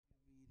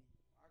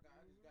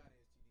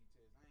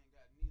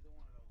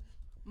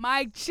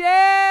Mic check.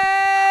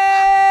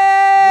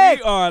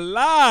 We are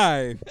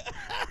live.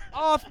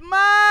 Off mic.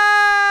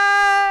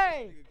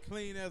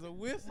 Clean as a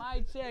whistle.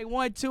 Mic check.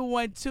 1 2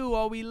 1 2.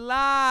 Are we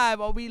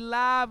live? Are we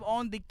live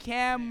on the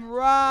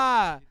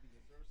camera?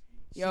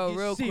 Yo,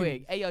 real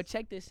quick. Hey, yo,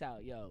 check this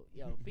out. Yo,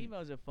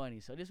 females are funny.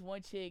 So this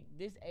one chick,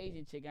 this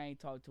Asian chick I ain't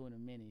talked to in a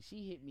minute,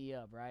 she hit me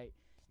up, right?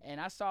 And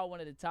I saw one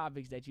of the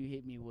topics that you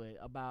hit me with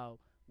about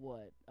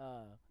what?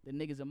 The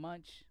niggas a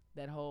munch?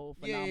 That whole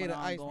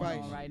phenomenon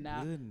going on right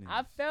now. Goodness.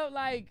 I felt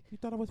like You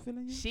thought I was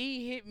feeling you?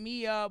 she hit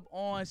me up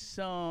on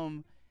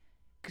some.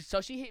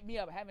 So she hit me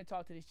up. I haven't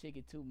talked to this chick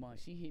in 2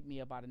 months. She hit me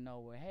up out of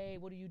nowhere. Hey,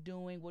 what are you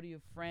doing? What are your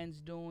friends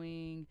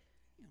doing?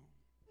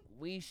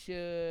 We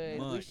should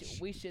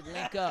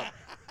link up.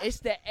 It's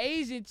the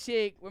Asian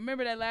chick.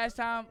 Remember that last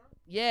time?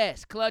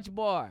 Yes, Clutch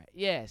Bar.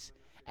 Yes.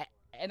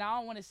 And I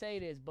don't want to say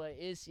this, but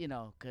it's,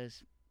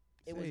 because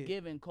it was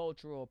given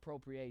cultural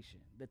appropriation,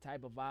 the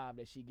type of vibe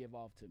that she give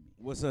off to me.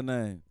 What's her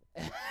name?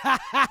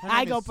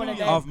 I go put her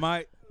name. Off mic.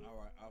 All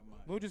right, off mic.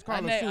 We'll just call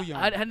her name, Su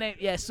Young. her name,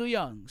 yeah, Su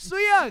Young. Su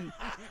Young.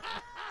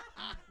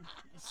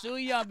 Su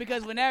Young,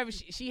 because whenever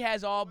she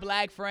has all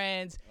black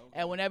friends,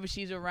 and whenever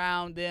she's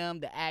around them,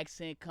 the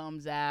accent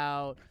comes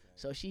out.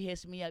 So she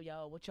hits me up,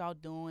 yo, what y'all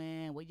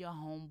doing? Where your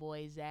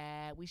homeboys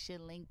at? We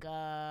should link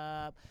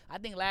up. I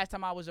think last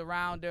time I was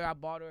around her, I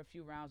bought her a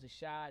few rounds of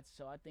shots.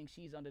 So I think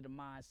she's under the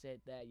mindset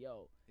that,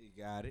 yo, He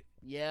got it.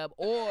 yeah,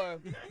 or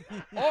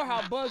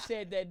how Buck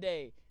said that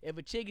day, if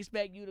a chick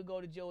expect you to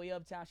go to Joey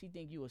Uptown, she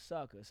think you a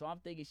sucker. So I'm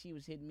thinking she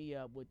was hitting me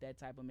up with that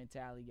type of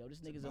mentality. Yo, this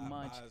nigga's a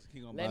munch.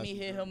 Let me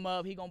hit him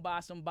up. He gonna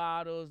buy some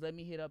bottles. Let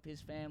me hit up his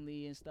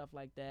family and stuff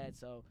like that.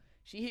 So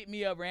she hit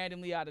me up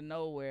randomly out of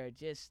nowhere,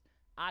 just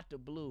out the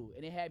blue.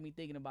 And it had me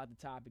thinking about the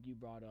topic you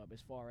brought up as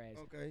far as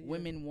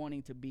women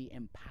wanting to be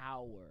in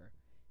power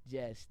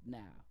just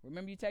now.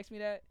 Remember you text me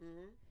that?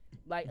 Mm-hmm.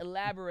 Like,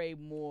 elaborate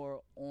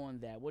more on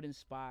that. What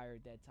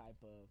inspired that type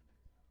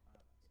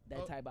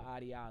of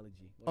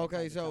ideology?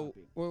 Okay, so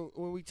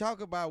when we talk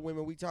about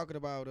women, we talking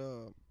about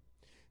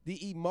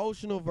the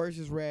emotional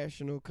versus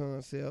rational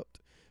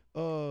concept.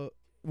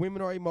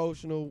 Women are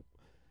emotional,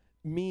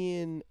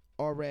 men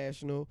are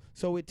rational.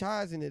 So it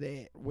ties into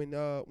that.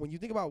 When you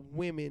think about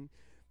women,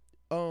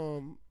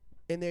 and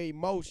their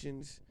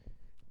emotions,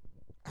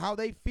 how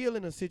they feel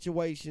in a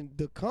situation,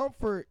 the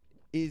comfort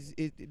is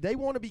they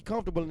want to be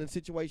comfortable in the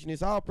situation.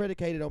 It's all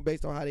predicated on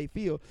based on how they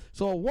feel.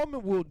 So a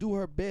woman will do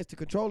her best to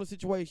control the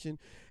situation,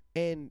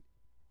 and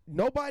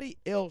nobody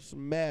else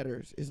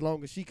matters as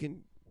long as she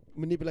can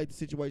manipulate the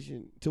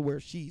situation to where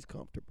she's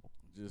comfortable.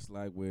 Just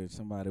like where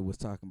somebody was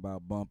talking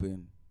about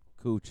bumping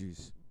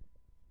coochies.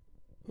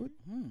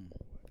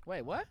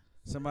 Wait, what?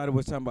 Somebody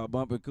was talking about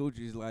bumping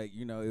coochies, like,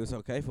 it was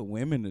okay for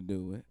women to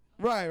do it.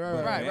 Right.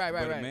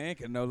 But a man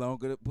can no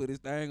longer put his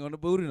thing on the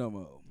booty no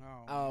more.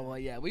 Oh, well,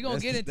 yeah. We're going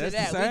to That's get the- into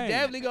that's the that. We same.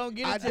 definitely going to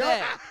get into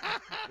that.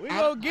 We're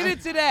going to get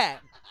into that.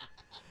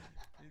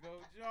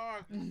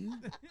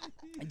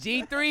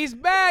 G3's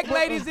back,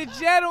 ladies and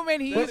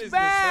gentlemen. He's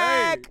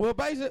back. Well,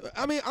 basically,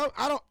 I mean,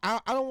 I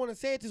don't want to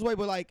say it this way,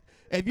 but like,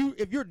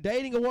 if you're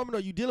dating a woman or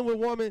you dealing with a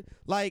woman,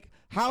 like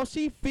how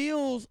she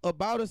feels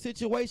about a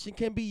situation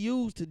can be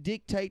used to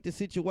dictate the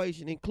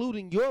situation,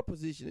 including your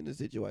position in the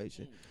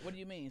situation. What do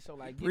you mean? So,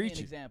 like, give me an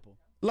example.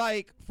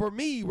 Like for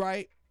me,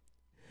 right?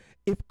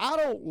 If I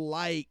don't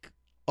like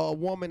a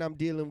woman I'm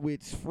dealing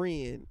with's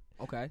friend,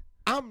 Okay.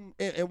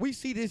 and we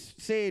see this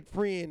said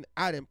friend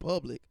out in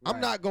public, Right.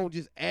 I'm not gonna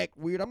just act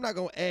weird. I'm not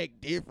gonna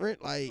act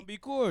different. Like Be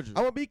cordial.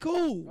 I'm gonna be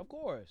cool. Of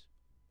course.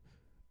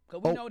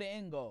 Because we know the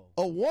end goal.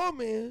 A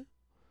woman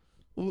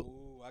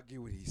Ooh, I get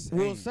what he's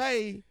saying. will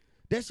say,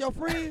 "That's your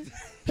friend.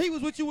 He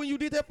was with you when you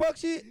did that fuck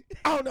shit.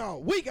 Oh no,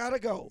 we gotta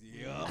go."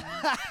 Yeah.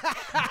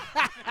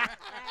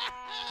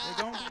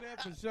 They don't do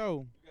that for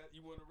sure.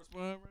 You want to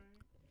respond, Ray?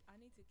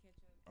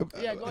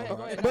 Yeah, go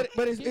ahead.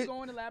 But it's Keep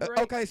going, elaborate.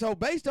 okay. So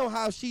based on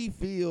how she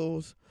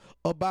feels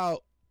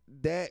about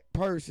that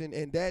person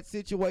and that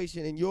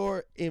situation and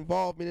your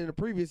involvement in the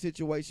previous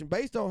situation,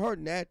 based on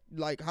her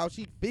like how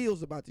she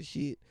feels about the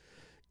shit,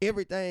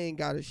 everything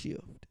gotta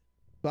shift.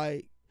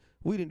 Like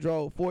we done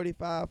drove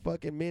 45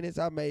 fucking minutes.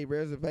 I made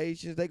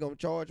reservations. They gonna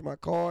charge my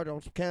card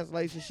on some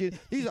cancellation shit.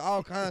 These are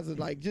all kinds of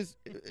like just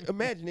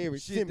imaginary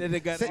Shit that they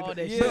got. all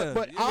that Yeah,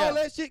 but yeah. all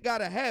that shit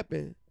gotta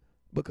happen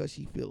because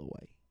she feel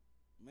away.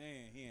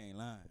 Man, he ain't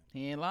lying.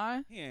 He ain't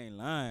lying? He ain't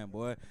lying,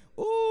 boy.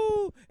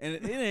 Ooh, and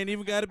it ain't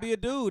even got to be a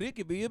dude. It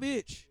could be a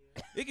bitch.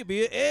 It could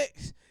be an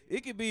ex.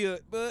 It could be a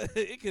girl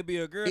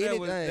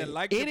that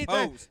liked the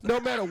post. No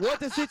matter what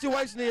the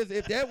situation is,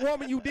 if that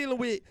woman you dealing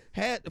with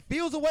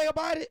feels a way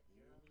about it,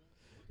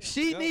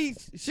 she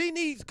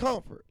needs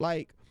comfort.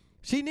 Like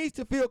she needs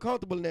to feel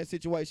comfortable in that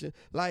situation.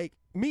 Like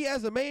me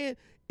as a man,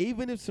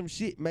 even if some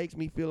shit makes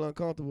me feel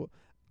uncomfortable,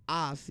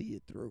 I see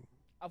it through.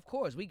 Of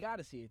course, we got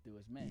to see it through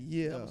as men.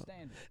 Yeah. Double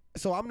standard.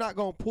 So I'm not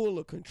gonna pull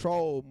a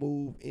control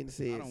move in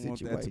said I don't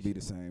situation. want that to be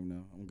the same,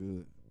 though. I'm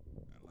good.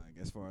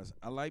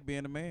 I like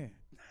being a man.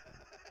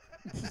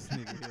 This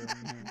nigga here,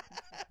 man.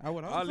 I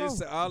would hope All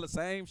so. the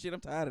same shit.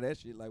 I'm tired of that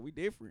shit. Like, we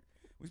different.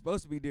 We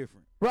supposed to be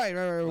different. Right.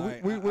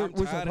 Like, We're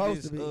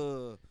supposed this,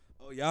 to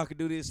be. Y'all can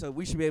do this, so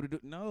we should be able to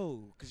do.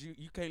 No, because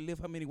you can't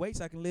lift how many weights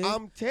I can lift.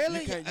 I'm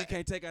telling you. You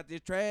can't take out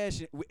this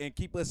trash and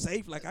keep us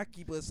safe like I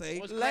keep us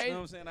safe. What's You crazy?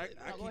 know what I'm saying?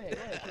 Go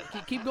ahead.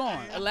 Keep going.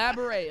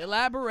 Elaborate.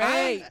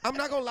 I'm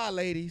not gonna lie,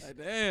 ladies.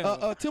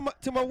 Damn.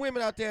 To my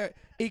women out there,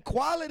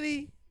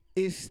 equality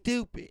is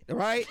stupid,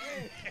 right?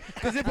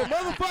 Because if a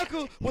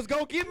motherfucker was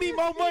gonna give me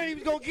more money, he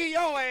was gonna give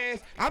your ass.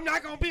 I'm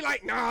not gonna be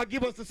like, nah,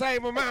 give us the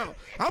same amount.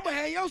 I'm gonna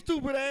have your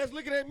stupid ass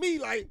looking at me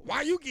like,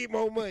 why you get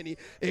more money?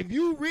 If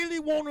you really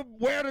want to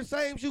wear the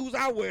same shoes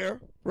I wear,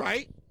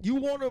 right? You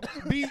want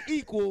to be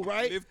equal,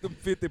 right? Lift them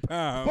 50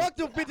 pounds. Fuck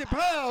them 50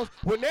 pounds.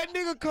 When that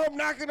nigga come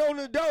knocking on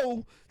the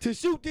door to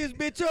shoot this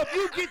bitch up,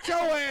 you get your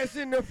ass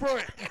in the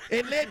front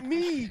and let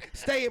me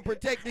stay and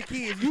protect the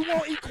kids. You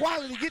want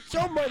equality, get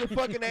your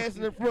motherfucking ass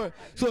in the front.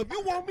 So if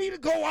you want me to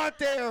go out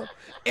there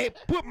and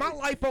put my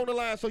life on the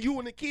line so you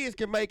and the kids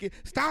can make it,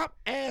 stop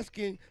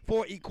asking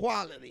for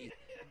equality.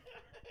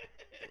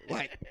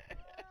 Like,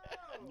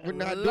 we're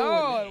not doing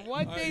that.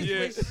 One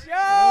thing's for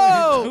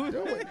sure.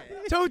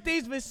 Two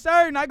things for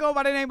certain. I go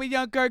by the name of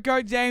Young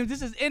Kurt James.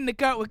 This is In the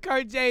Cut with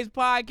Kurt James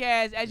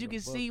podcast. As you can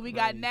see, we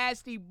got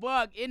Nasty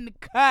Buck in the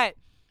cut.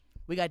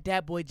 We got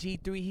that boy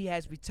G3. He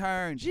has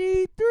returned.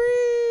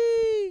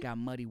 G3. Got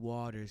Muddy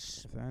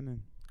Waters.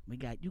 Signing. We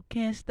got You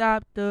Can't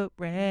Stop the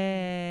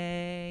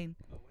Rain.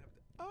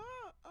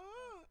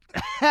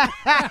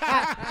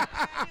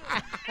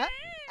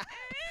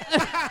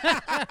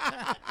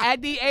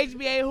 At the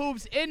HBA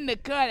Hoops in the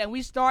cut, and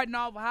we starting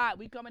off hot.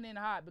 We coming in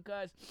hot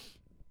because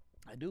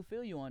I do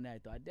feel you on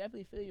that, though. I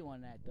definitely feel you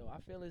on that, though. I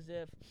feel as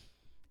if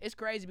it's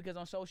crazy because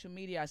on social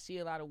media I see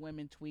a lot of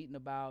women tweeting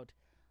about,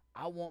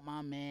 I want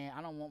my man.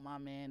 I don't want my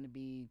man to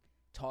be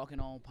talking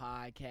on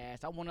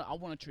podcasts. I want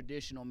a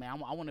traditional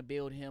man. I want to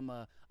build him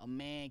a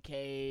man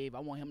cave. I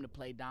want him to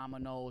play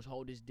dominoes,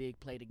 hold his dick,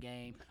 play the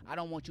game. I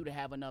don't want you to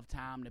have enough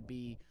time to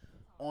be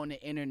on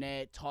the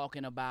internet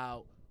talking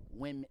about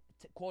women,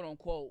 quote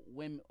unquote,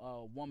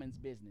 women's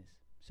business.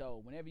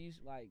 So whenever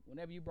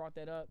you brought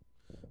that up,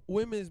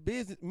 women's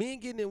business, men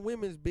getting in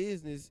women's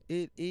business,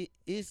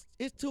 it's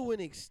to an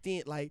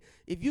extent. Like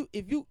if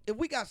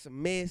we got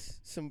some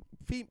mess,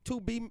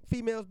 two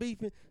females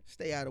beefing,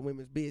 stay out of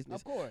women's business.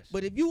 Of course.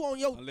 But if you on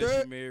your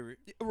Unless you married.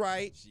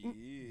 right?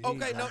 Shit.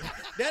 Okay, no,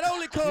 that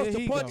only comes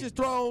to punches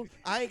thrown.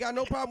 I ain't got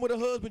no problem with a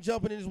husband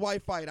jumping in his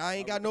wife fight. I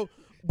ain't got no.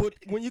 But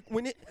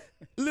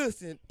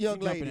listen, young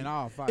lady,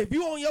 if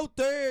you on your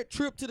third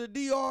trip to the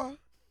DR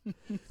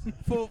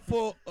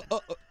for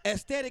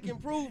aesthetic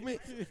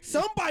improvement,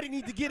 somebody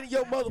need to get in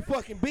your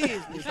motherfucking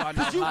business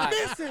because you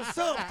missing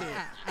something.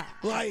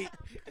 Like,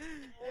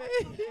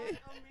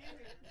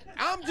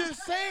 I'm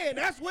just saying,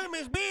 that's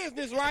women's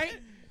business, right?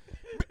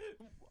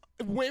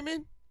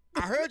 Women,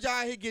 I heard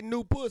y'all here getting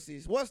new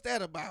pussies. What's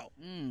that about?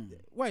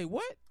 Wait,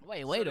 what?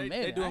 Wait a minute.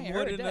 They doing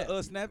more than the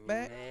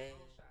snapback.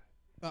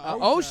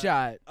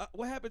 Shot.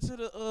 What happened to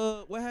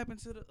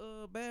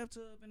the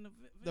bathtub and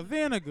the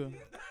vinegar?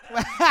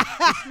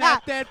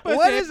 Snap that pussy.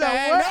 What is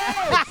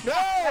back.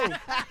 No.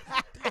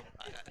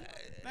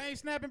 They ain't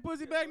snapping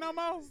pussy back no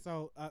more.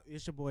 So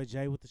it's your boy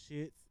Jay with the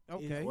shits.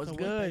 Okay. What's so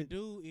good? What they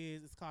do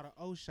is, it's called an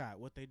O-shot.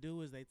 What they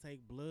do is they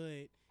take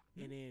blood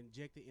and then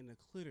inject it in the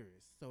clitoris.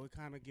 So it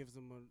kind of gives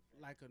them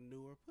like a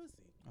newer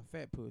pussy. A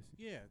fat pussy.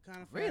 Yeah,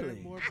 kind of fatter, Really?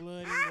 more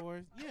blood and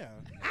more. Yeah.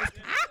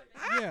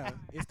 Yeah,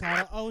 it's called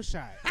an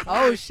O-shot.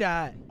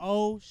 O-shot.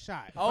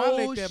 O-shot. If I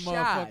lick that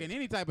shot. motherfucking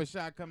any type of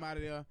shot come out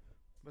of there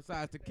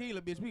besides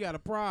tequila, bitch, we got a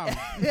problem.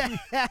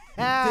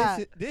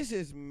 This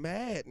is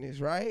madness,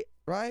 right?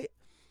 Right?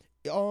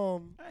 I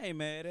ain't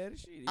mad at it.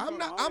 Shit. I'm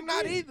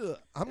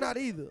not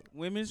either.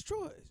 Women's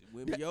choice.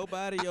 Your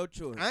body, your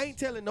choice. I ain't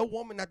telling no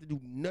woman not to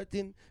do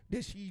nothing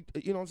that she,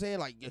 you know what I'm saying?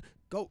 Like,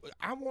 go,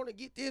 I want to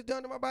get this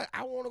done to my body.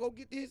 I want to go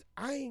get this.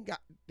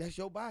 That's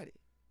your body.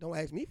 Don't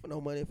ask me for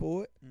no money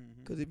for it.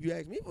 Because if you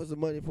ask me for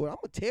some money for it, I'm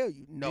going to tell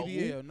you no.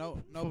 BBL,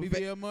 no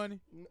BBL money?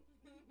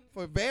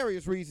 For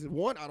various reasons.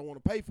 One, I don't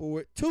want to pay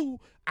for it. Two,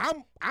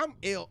 I'm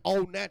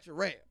au natural.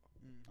 Okay.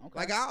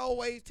 Like I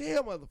always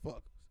tell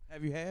motherfuckers.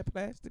 Have you had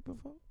plastic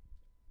before?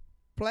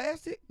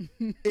 Plastic?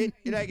 it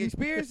like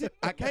experience it?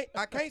 I can't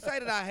say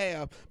that I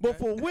have. But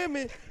for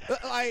women,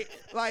 I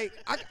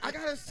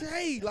gotta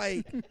say,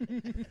 like,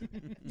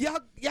 y'all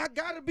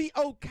gotta be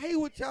okay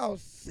with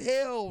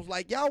yourselves.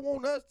 Like, y'all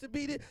want us to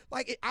be this.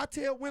 Like, I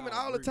tell women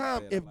all the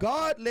time, if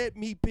God let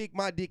me pick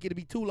my dick, it'll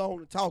be too long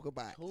to talk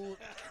about.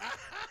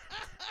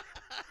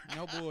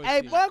 No bullshit.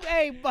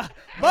 Hey,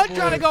 Buck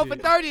trying to go for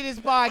 30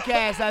 this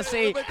podcast, I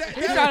see.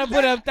 He's trying to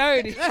put up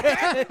 30.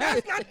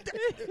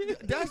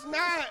 That's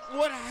not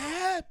what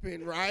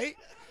happened, right?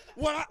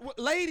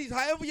 Ladies,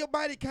 however your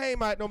body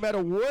came out, no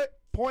matter what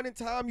point in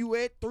time you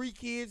at, 3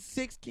 kids,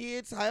 6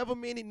 kids, however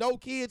many, no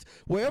kids,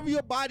 wherever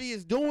your body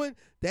is doing,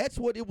 that's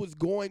what it was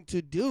going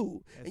to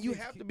do. And you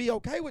have to be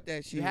okay with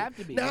that shit. You have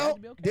to be. Now,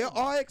 Okay there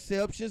are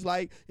exceptions,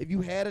 like if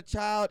you had a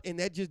child and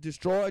that just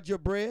destroyed your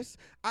breast,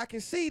 I can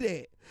see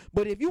that.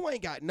 But if you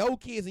ain't got no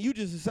kids and you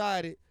just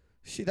decided,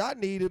 shit, I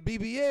need a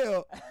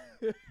BBL,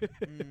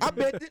 I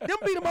bet them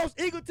be the most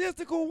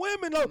egotistical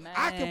women though. Man.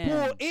 I can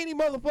pull any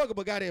motherfucker,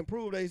 but gotta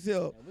improve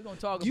themselves. Yeah, we're gonna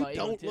talk You about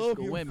don't egotistical love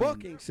your women.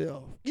 fucking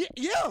self.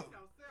 Yeah.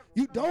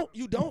 You don't.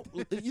 You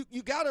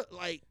gotta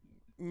like,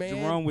 man.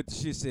 Jerome with the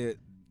shit said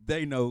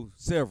they know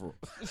several.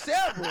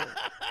 Several.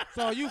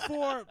 So you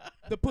for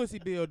the pussy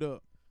build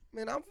up?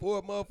 Man, I'm for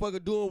a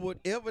motherfucker doing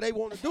whatever they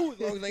want to do as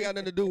long as they got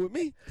nothing to do with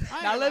me.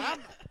 Now let's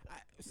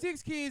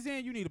 6 kids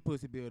in, you need a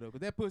pussy build up,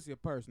 'cause that pussy a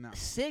purse now.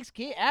 6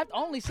 kids.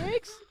 Only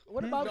 6?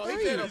 What about No, 3?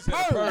 he said a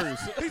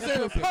purse. He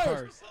said a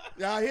purse.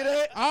 Y'all hear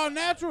that? All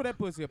natural, that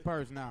pussy a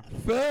purse now.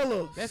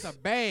 Fellas. That's a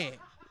bag.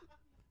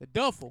 The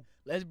duffel.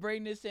 Let's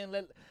bring this in.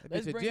 Let's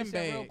bitch a bring gym this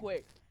in real bag.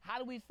 quick. How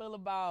do we feel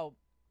about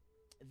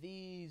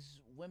these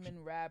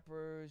women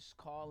rappers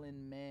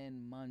calling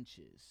men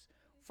munches?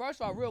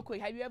 First of all, real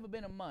quick, have you ever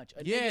been a munch?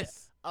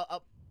 Yes.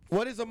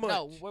 What is a munch?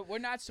 No, we're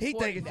not He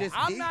supporting think it's that.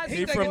 just. I'm not. he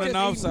think from it's the just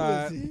north eating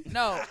side. pussy.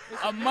 No,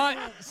 a munch.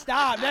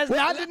 Stop. That's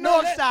not the No,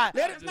 north side.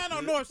 It's not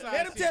on north side.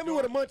 Let him tell me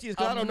what a munch is,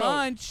 'cause I don't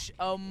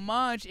know. A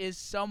munch is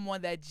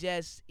someone that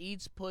just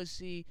eats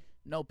pussy,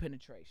 no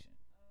penetration.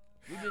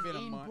 You just been a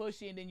eating munch.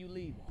 pussy and then you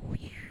leave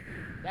it.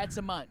 That's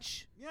a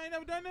munch. You ain't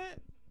never done that?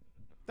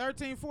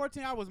 13,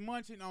 14, I was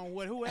munching on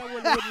whoever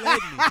would let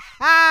me.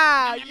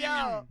 Ah,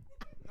 yo.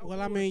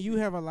 Well, I mean, you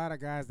have a lot of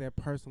guys that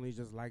personally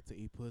just like to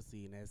eat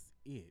pussy, and that's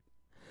it.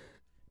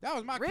 That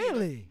was my kid.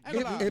 Really? I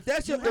ain't gonna lie. If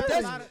that's your, You if have a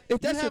that's, lot of- if you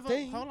that's your have a-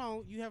 thing, Hold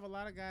on. You have a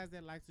lot of guys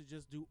that like to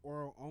just do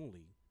oral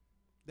only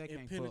They and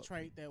can't fuck.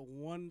 penetrate that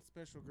one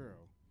special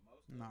girl.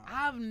 Nah.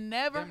 I've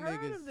never Them heard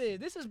niggas- of this.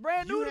 This is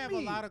brand You new to have me.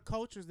 a lot of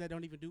cultures that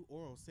don't even do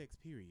oral sex,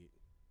 period.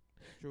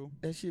 True.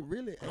 that shit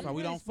really. That's why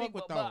we don't fuck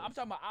with but those. I'm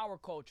talking about our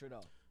culture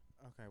though.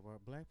 Okay, well,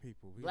 black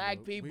people. We Black a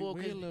little, people,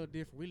 we 'cause- a little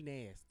different. We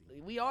nasty.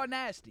 We are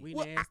nasty. We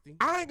Well, nasty.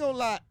 I ain't gonna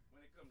lie.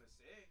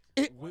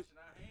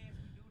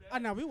 I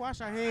know we wash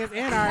our hands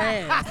and our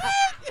ass.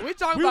 We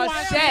talking We about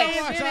wash sex.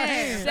 our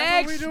hands.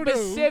 That's Sex what we do.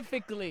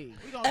 specifically.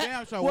 We gonna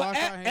damn sure Well, wash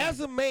our hands. as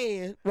a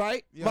man,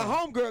 right? Yeah. My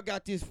homegirl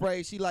got this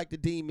phrase. She like to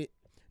deem it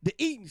the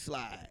eating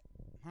slide.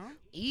 Huh?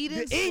 Eat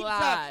The and eating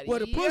slide. Where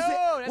the Yo, pussy,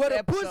 that's where the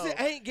the pussy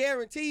episode. ain't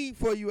guaranteed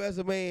for you as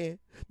a man,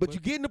 but you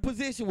get in a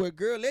position where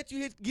girl let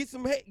you get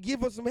some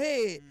give her some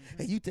head,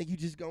 and you think you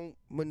just gonna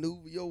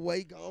maneuver your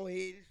way, go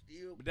ahead and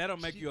still. But that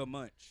don't make you a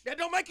munch. That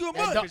don't make you a That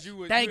munch. don't- Because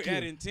you Thank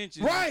had you.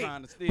 intentions of trying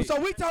Right. to stick.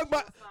 So we talking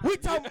about we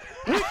talking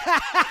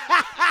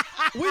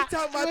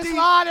these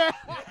Slaughter.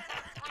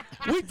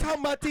 we talking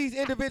about these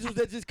individuals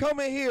that just come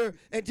in here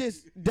and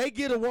just they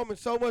get a woman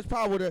so much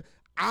power to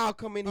I'll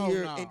come in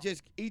here no. and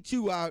just eat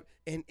you out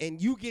and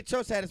you get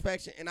your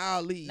satisfaction and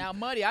I'll leave. Now,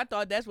 Muddy, I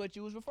thought that's what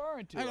you was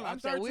referring to. I'm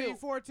saying 13,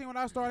 14 when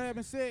I started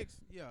having sex.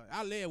 Yeah,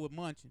 I led with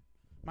munching.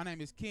 My name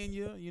is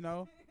Kenya, you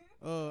know.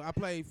 I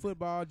play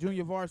football,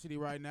 junior varsity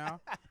right now.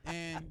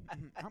 And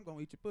I'm going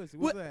to eat your pussy.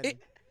 What's What- that?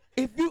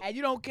 if you And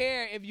you don't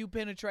care if you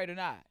penetrate or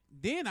not.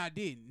 Then I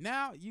didn't.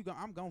 Now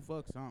I'm going to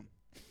fuck something.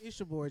 It's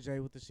your boy Jay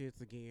with the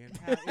shits again.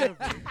 However,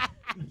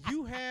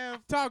 you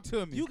have Talk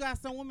to me. you got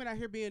some women out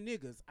here being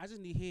niggas. I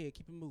just need head.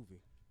 Keep it moving.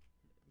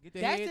 Get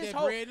the That's head, this that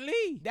whole- bread and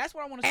leave. That's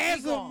what I want to as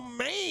speak a on.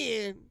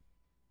 man,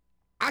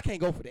 I can't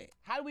go for that.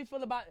 How do we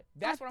feel about?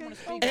 That's what I want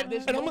to speak And- on.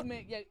 This and I'm a-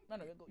 movement.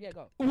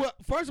 Go. Well,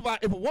 first of all,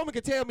 if a woman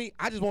can tell me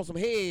I just want some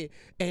head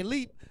and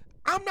leave,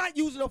 I'm not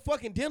using a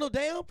fucking dental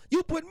dam.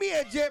 You put me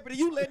at jeopardy.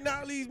 You letting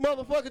all these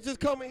motherfuckers just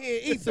come in here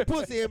and eat some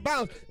pussy and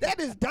bounce. That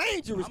is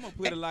dangerous. I'm gonna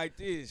put it like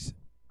this.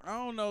 I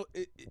don't know.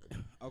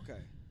 Okay.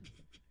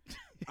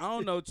 I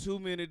don't know too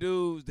many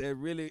dudes that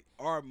really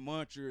are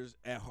munchers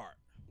at heart.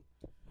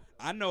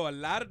 I know a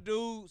lot of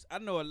dudes.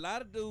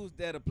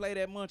 That'll play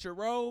that muncher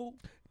role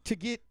To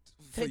get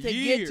for To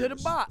years. get to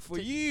the box. For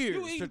years.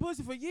 You eating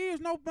pussy for years,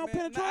 no Man,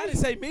 penetration. I didn't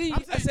say me.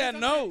 I said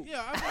no.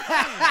 Yeah, I'm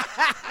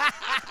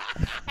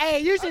saying. Hey,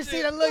 you should I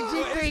see said, the look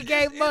no, G3 it's-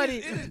 gave it's- Muddy.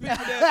 It is people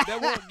that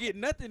won't get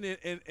nothing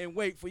and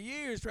wait for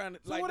years trying to.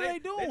 So like what are they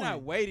doing? They're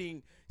not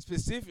waiting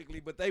specifically,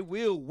 but they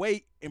will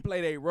wait and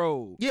play their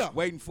role. Yeah.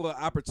 Waiting for an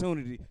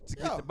opportunity to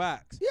Yeah. get the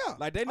box. Yeah.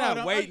 Like they're not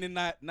no, waiting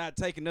and not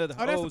taking other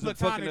Oh, that's a hoes and fucking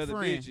platonic other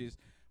friend. bitches.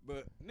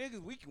 But niggas,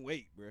 we can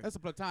wait, bro. That's a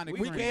platonic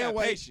we friend. can't got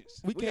wait.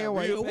 patience. We got can't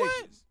wait. real What?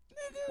 patience.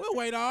 We'll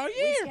wait all We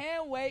year.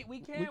 can't wait. We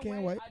can't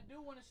wait. I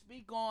do want to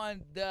speak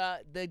on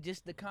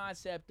the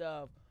concept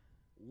of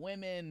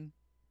women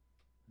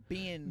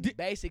being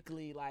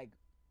basically like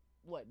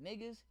what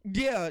niggas?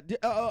 yeah.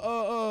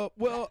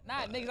 Well,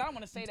 Not niggas. I don't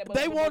want to say that. But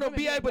they but want to women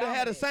be being able to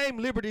have the dominant. same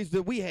liberties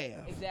that we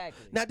have.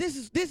 Exactly. Now this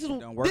is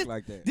Don't work this,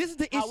 like that. This is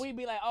the How issue. we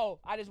be like, oh,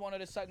 I just want her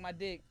to suck my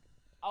dick.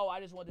 Oh, I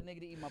just want the nigga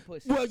to eat my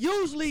pussy. Well,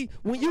 usually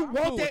when you I'm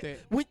want cool with that, that.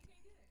 when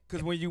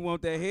Because when you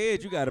want that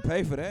head, you got to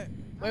pay for that.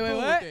 wait, Cool with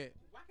what? that.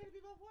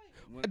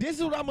 this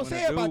is what I'm gonna When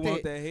say a dude about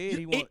want that. that head,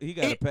 You- he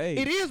got to pay.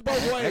 It is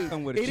both ways.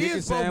 come with a It chicken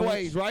is both sandwich,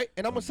 ways, right?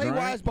 And I'm gonna say why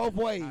drink. it's both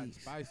ways.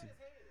 Spicy.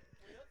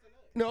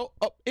 No,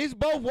 it's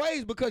both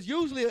ways because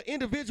usually an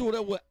individual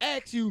that will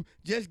ask you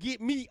just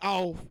get me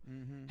off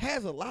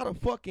has a lot of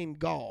fucking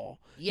gall.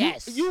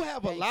 Yes. You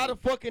have a lot of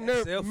fucking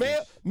nerve,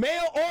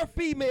 male or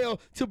female,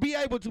 to be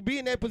able to be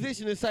in that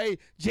position and say,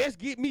 just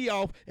get me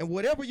off, and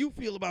whatever you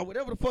feel about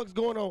whatever the fuck's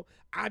going on,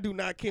 I do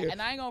not care.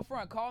 And I ain't gonna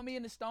front. Call me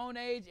in the Stone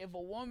Age. If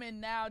a woman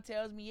now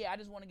tells me, yeah, I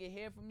just want to get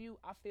hair from you,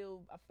 I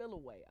feel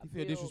away.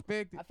 You feel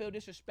disrespected? I feel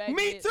disrespected.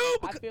 Me too.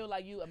 I feel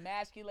like you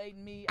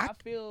emasculating me. I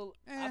feel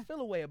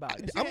away about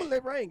it. I'm gonna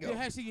let Rain go.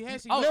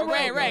 Oh,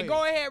 Rain.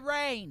 Go ahead,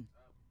 Rain.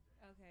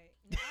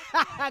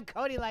 Okay.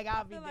 Cody, like,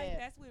 I'll be feel there. like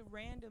that's with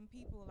random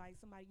people, like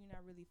somebody you're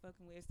not really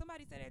fucking with. If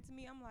somebody said that to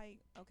me, I'm like,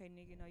 okay,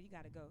 nigga, no, you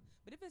gotta go.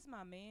 But if it's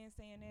my man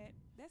saying that,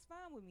 that's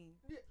fine with me.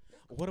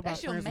 What about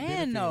That's your friends with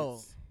man, benefits? though.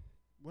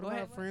 What Go about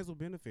ahead. friends with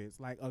benefits?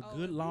 Like a Oh,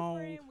 good if we long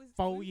friend with-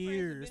 4 we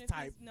years friends with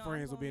type benefits,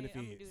 friends with I'm gonna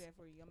benefits. do that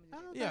for you. I'm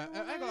gonna do that.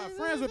 Yeah, I ain't gonna lie.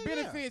 Friends with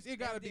benefits, it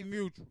gotta be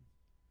mutual.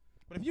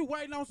 But if you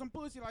waiting on some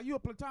pussy, like you a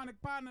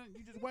platonic partner,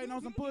 you just waiting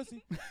on some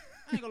pussy, I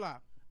ain't gonna lie.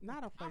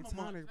 Not a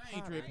platonic I ain't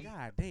partner. tripping.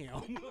 God damn. I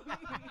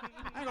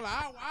ain't gonna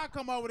lie. I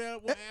come over there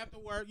after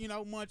work,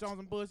 munch on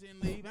some pussy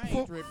and leave. I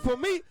ain't tripping. For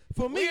me,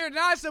 We are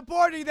not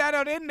supporting that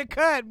on In the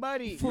Cut,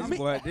 buddy.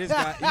 This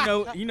guy,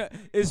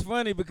 it's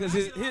funny because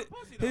his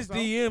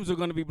DMs are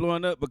gonna be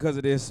blowing up because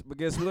of this. But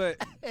guess what?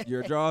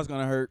 Your jaw's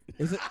gonna hurt.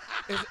 it's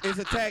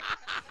a tack.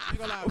 I ain't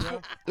gonna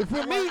lie, bro.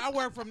 For me, I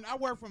work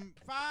from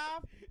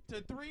 5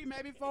 to 3,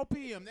 maybe 4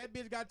 p.m. That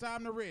bitch got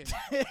time to rest.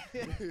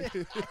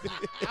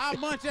 I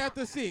munch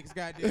after 6,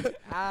 goddamn.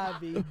 I'll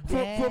be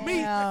for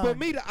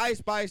me, the Ice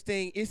Spice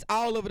thing, it's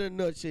all over the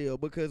nutshell.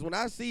 Because when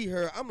I see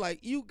her, I'm like,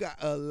 you got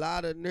a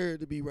lot of nerve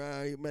to be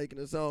around here making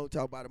a song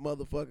talk about a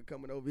motherfucker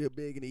coming over here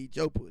begging to eat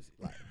your pussy.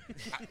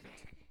 Like,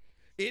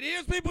 it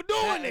is people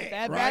doing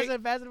that, right?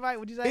 Fast and right.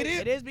 Would you say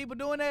it is people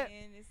doing that?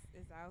 And it's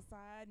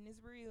outside and it's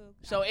real.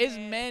 So I've it's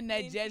had men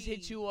that just plenty.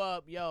 hit you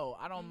up, yo,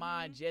 I don't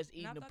mind just And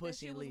eating I the thought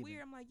pussy that and shit was leaving.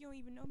 weird. I'm like, you don't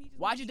even know me.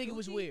 Why'd you think it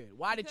was weird?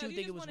 Why did you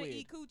think it was weird?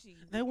 Eat coochie.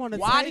 They want to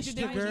Why did taste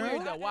you think the it was girl.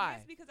 weird, though? Why?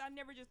 That's because I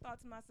never just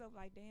thought to myself,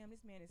 like, damn, this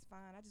man is fine.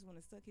 I just want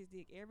to suck his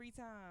dick every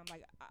time.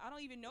 Like, I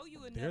don't even know you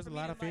enough. There's for a me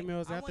lot to, of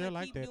females I out there wanna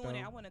like keep that, doing though.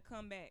 it. I want to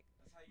come back.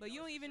 But you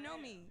don't even know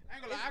me. I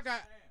ain't gonna lie.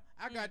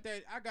 I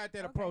got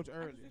that approach I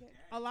can earlier. see that.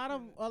 A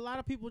lot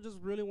of people just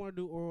really want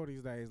to do oral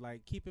these days.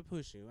 Like, keep it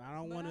pushing. I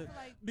don't But want I to feel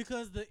like-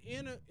 because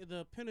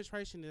the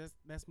penetration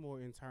that's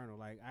more internal.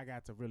 Like, I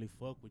got to really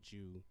fuck with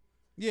you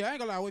Yeah, I ain't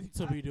gonna lie with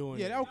you. to be doing.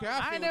 Yeah, it. okay. I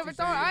I feel ain't what never you're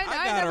thought. saying. I I ain't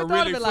gotta never thought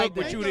of really it like fuck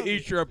with that. you to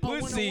eat your But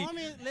pussy.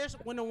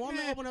 when a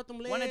woman open up them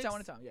legs, One at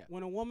a time. Yeah.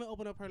 when a woman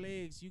open up her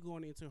legs, you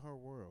going into her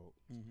world.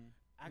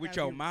 I With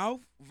gotta your be- mouth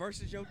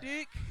versus your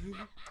dick?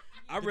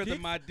 I'd The rather dick-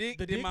 my dick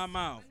the than dick- my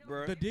mouth,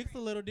 bruh. The dick's a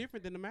little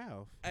different than the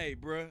mouth. Hey,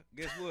 bruh,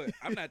 guess what?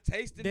 I'm not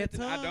tasting That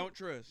nothing I tongue- don't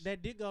trust.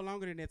 That dick go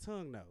longer than that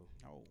tongue, though.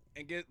 Oh.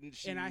 And get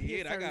shit, And I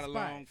hit I got a certain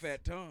long spots.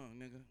 fat tongue,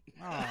 nigga.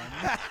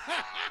 Oh,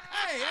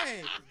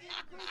 hey.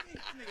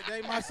 This nigga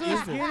date my It's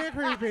sister. getting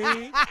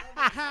creepy.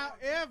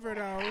 However,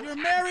 though, You're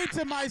married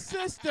to my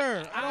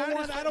sister. I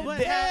don't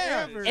But care.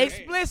 however,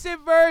 Explicit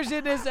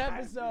version this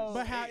episode.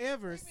 but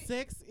however,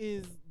 sex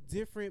is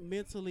different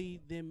mentally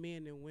than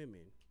men and women.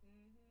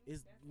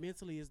 It's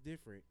mentally is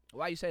different.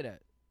 Why you say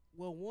that?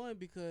 Well, one,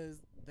 because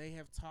they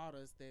have taught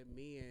us that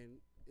men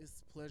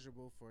it's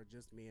pleasurable for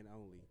just men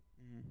only.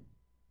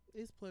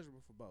 It's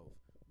pleasurable for both.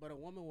 But a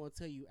woman won't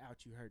tell you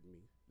out you hurting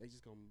me. They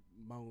just gonna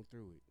moan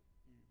through it.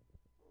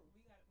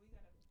 We gotta figure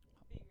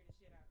this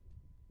shit out.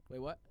 Wait,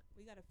 what?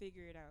 We gotta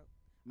figure it out.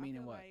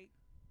 Meaning I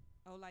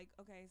feel what? Like,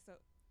 okay, so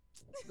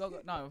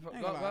Go. No, I ain't go.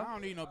 gonna lie, I Go.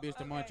 don't need no bitch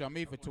to munch on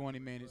me for 20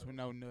 minutes with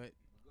no nut.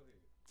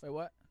 Wait,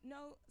 what?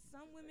 no,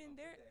 some women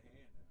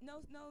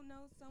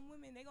some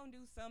women they gonna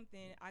do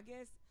something. I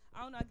guess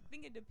I don't know. I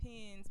think it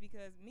depends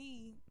because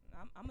me,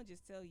 I'm gonna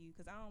just tell you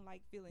because I don't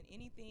like feeling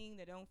anything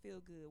that don't feel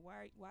good.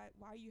 Why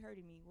are you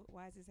hurting me?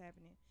 Why is this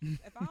happening?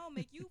 If I don't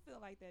make you feel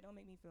like that, don't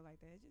make me feel like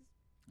that. It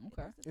just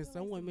Okay. it And feel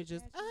some like women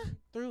just compassion.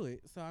 through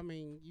it. So I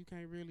mean, you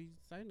can't really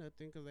say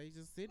nothing because they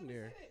just sitting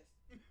there.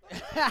 here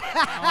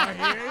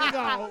you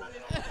go.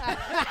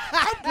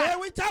 I'm glad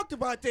we talked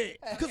about that.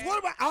 Because what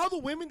about all the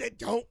women that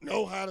don't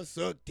know how to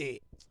suck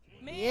dick?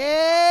 Man,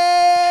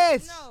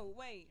 Yes. No,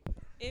 wait.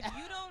 If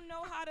you don't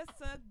know how to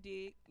suck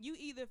dick, you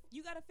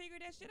gotta figure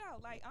that shit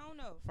out. Like I don't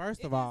know.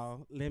 First It of just-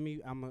 all,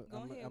 I'm go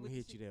gonna ahead with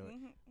hit the you there. shit.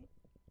 Mhm.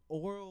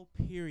 Oral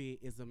period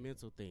is a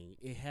mental thing.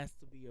 It has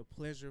to be a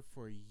pleasure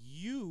for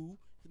you,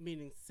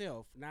 meaning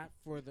self, not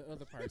for the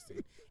other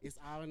person. It's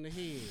all in the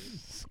head.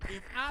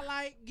 If I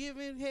like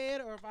giving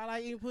head or if I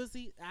like eating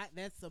pussy,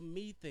 that's a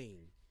me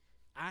thing.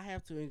 I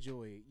have to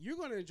enjoy it. You're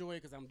gonna enjoy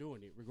it because I'm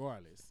doing it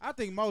regardless. I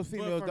think most But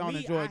females for don't me,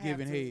 enjoy I have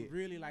giving to head.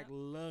 really like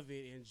love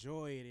it,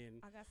 enjoy it, and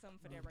I got something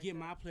for that right get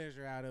there. my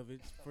pleasure out of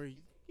it. For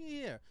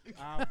yeah,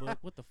 but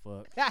what the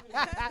fuck?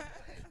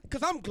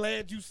 Because I'm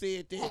glad you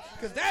said that.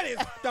 Because that is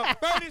the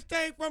furthest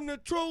thing from the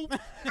truth.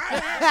 I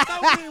had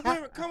so many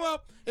women come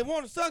up and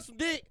want to suck some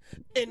dick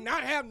and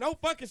not have no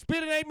fucking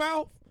spit in their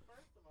mouth.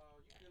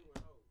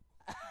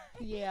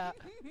 Yeah.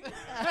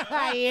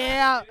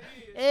 Yeah.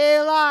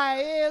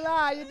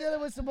 Eli, you're dealing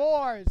with some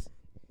whores.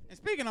 And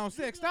speaking on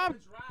sex, stop.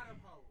 Dried up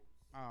hoes.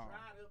 Oh.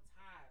 Dried up,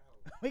 tired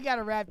hoes. We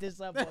gotta wrap this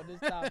up on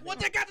this topic. What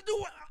they got to do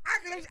with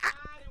Tired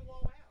and wore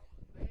out.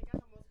 They ain't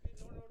got no more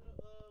spit on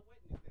the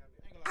wetness down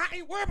there. I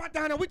ain't worried about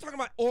down there. We talking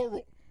about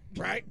oral,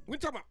 right? We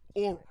talking about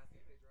oral.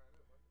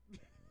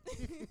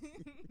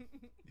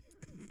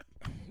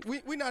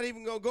 We not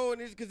even gonna go in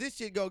this because this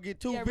shit gonna get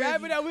too busy.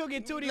 Wrap it up. We'll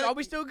get too deep. Are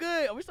we still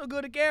good? Are we still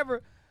good to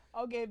camera?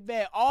 Okay,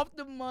 bet. Off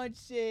the munch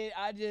shit.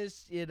 I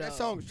just, That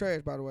song is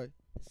trash, by the way.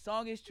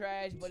 Song is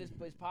trash, but it's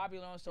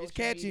popular on social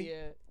catchy.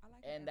 media. I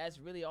like And that's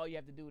really all you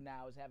have to do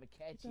now is have a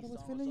catchy I was song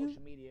on feeling you.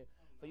 social media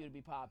for you to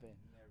be popping.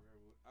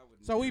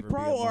 So we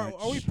pro or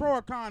are we pro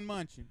or con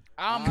munching?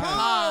 I'm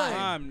Con.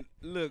 con.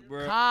 Look,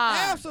 bro.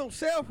 Have Con. some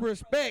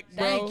self-respect,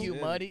 bro. Thank you,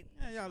 Yeah. buddy.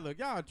 Yeah, y'all look,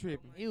 y'all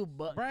tripping. You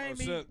but Bring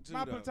me suck too,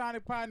 my though.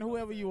 platonic partner,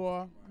 whoever you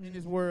are in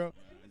this world.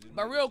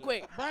 But real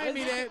quick, Bring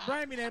me that.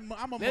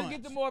 I'm a let's munch.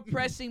 get to more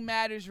pressing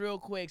matters real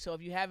quick. So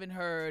if you haven't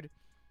heard,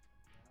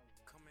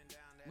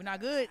 we're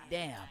not good.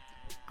 Damn.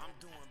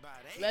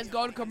 Let's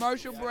go to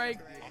commercial break.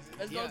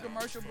 Let's go to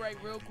commercial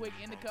break real quick.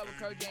 In the Cut with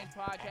Kurt James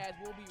podcast.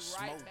 We'll be right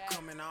Smoke back.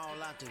 coming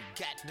all out the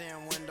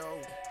goddamn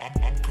window.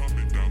 I'm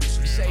coming down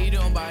to You say you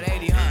doing about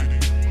 80, huh?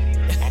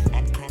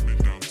 I'm coming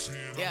down to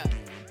Yeah.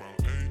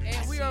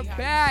 And we are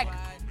back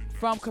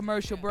from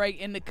commercial break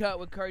in the Cut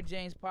with Kurt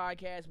James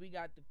podcast. We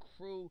got the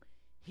crew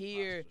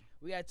here.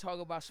 We got to talk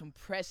about some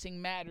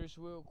pressing matters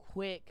real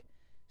quick.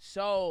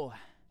 So,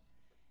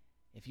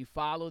 if you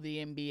follow the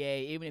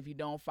NBA, even if you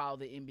don't follow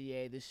the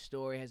NBA, this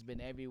story has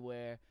been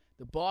everywhere.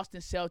 The Boston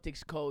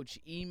Celtics coach,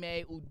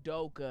 Ime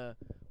Udoka,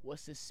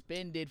 was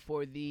suspended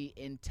for the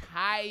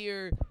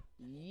entire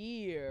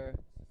year.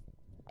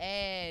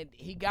 And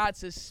he got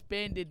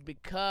suspended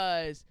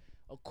because,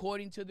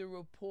 according to the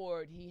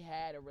report, he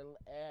had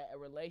a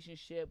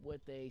relationship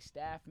with a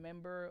staff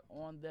member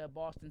on the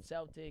Boston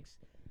Celtics.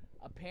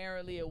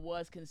 Apparently, it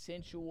was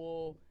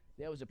consensual.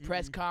 There was a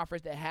press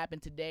conference that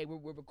happened today.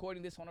 We're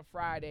recording this on a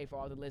Friday for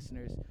all the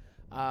listeners.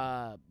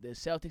 The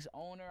Celtics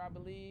owner, I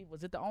believe,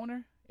 was it the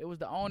owner? It was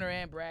the owner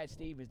and Brad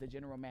Stevens, the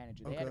general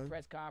manager. They had a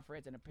press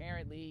conference, and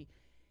apparently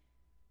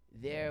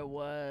they're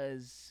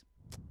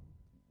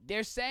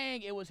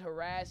saying it was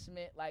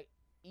harassment. Like,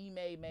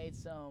 Ime made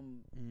some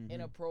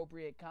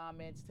inappropriate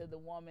comments to the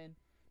woman.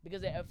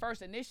 Because at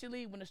first,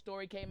 initially, when the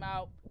story came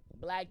out,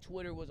 Black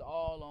Twitter was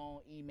all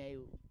on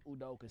Ime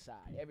Udoka's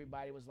side.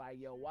 Everybody was like,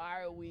 yo,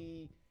 why are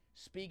we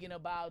speaking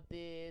about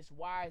this?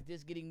 Why is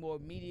this getting more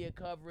media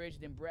coverage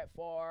than Brett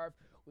Favre?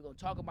 We're going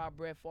to talk about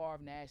Brett Favre,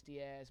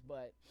 nasty ass.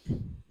 But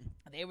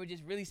they were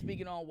just really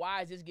speaking on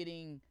why is this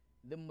getting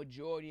the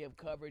majority of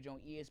coverage on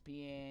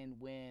ESPN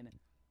when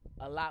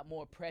a lot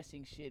more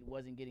pressing shit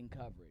wasn't getting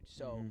coverage.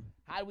 So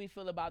how do we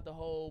feel about the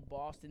whole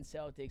Boston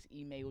Celtics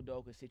Ime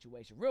Udoka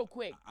situation? Real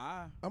quick. Go.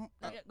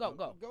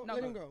 No,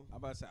 Let him go. I'm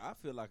about to say, I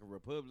feel like a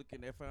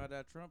Republican that found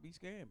out Trump, he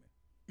scamming.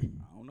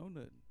 I don't know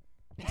nothing.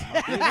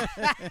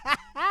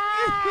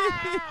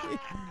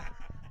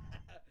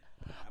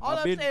 All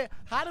I'm saying,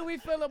 how do we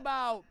feel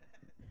about,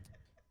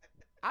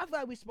 I feel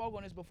like we spoke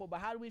on this before, but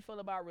how do we feel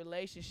about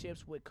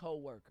relationships with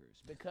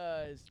coworkers?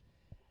 Because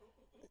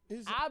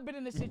I've been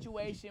in a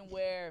situation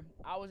where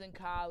I was in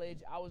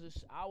college, I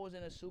was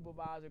in a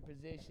supervisor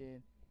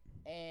position,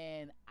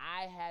 and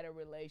I had a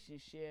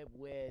relationship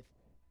with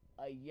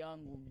a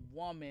young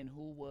woman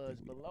who was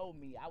below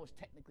me. I was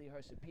technically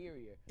her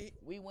superior.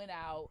 We went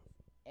out,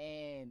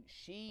 and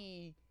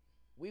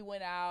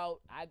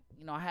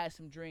I had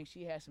some drinks,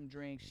 she had some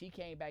drinks. She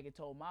came back and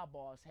told my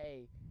boss,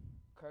 hey,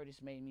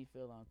 Curtis made me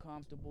feel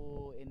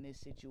uncomfortable in this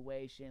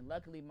situation.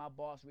 Luckily, my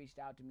boss reached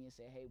out to me and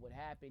said, hey, what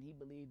happened? He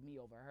believed me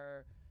over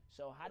her.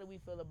 So how do we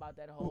feel about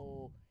that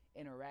whole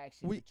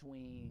interaction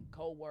between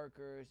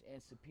coworkers and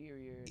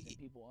superiors and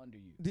people under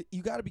you?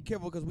 You got to be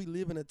careful because we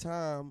live in a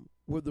time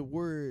where the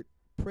word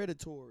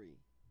predatory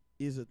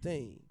is a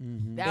thing.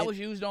 That was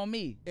used on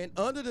me. And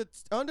under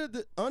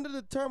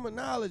the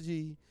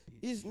terminology,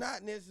 it's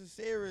not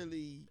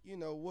necessarily,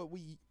 what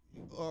we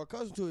are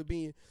accustomed to it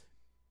being.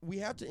 We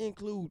have to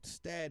include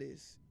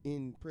status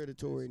in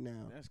predatory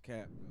now. That's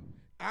cap.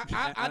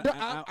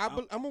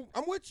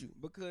 I'm with you.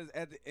 Because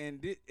at the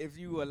end, if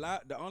you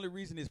allow, the only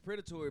reason it's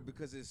predatory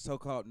because it's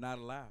so-called not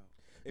allowed.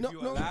 If you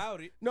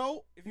allowed it,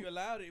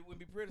 it wouldn't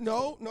be predatory.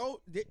 No,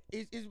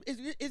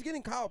 it's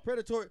getting called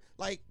predatory.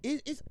 Like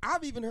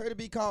I've even heard it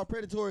be called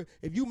predatory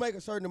if you make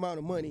a certain amount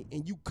of money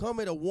and you come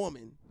at a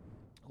woman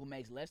who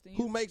makes less than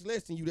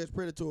you. That's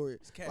predatory.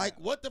 Like,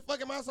 what the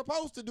fuck am I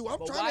supposed to do?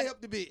 I'm trying to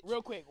help the bitch.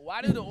 Real quick,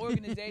 why do the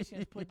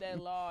organizations put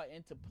that law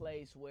into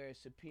place where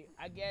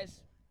I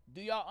guess,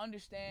 do y'all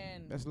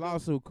understand? That's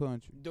lawsuit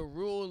country. The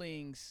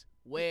rulings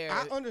where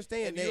I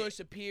understand if you're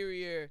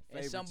superior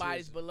and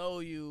somebody's below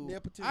you,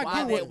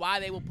 why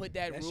they will put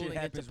that ruling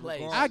into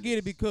place. I get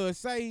it because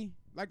say,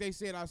 like they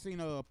said, I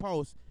seen a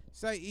post.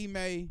 Say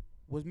Ime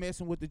was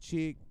messing with the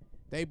chick,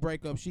 they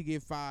break up, she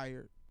get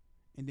fired,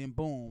 and then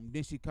boom,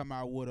 then she come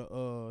out with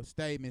a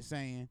statement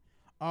saying,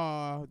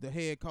 the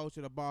head coach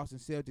of the Boston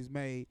Celtics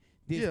made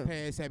this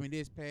pass at me,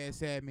 this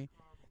pass at me.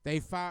 They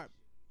fired.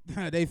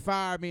 they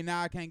fired me.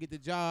 Now I can't get the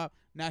job.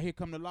 Now here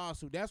come the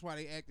lawsuit. That's why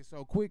they acted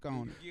so quick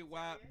on it. You get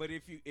why? But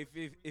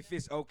if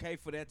it's okay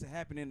for that to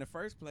happen in the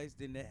first place,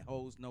 then that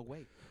holds no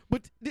weight.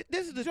 But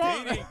this is the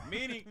thing.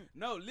 Meaning,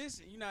 no.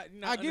 Listen, you're not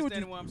I get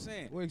understanding what I'm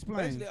saying. Well, explain.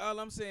 Basically, all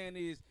I'm saying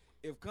is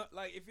if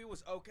it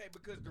was okay,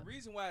 because the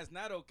reason why it's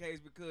not okay is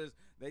because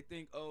they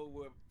think, oh,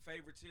 well,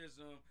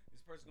 favoritism.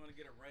 This person's gonna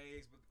get a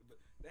raise, but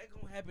that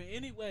gonna happen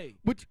anyway.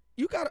 But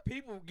you gotta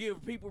People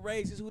give people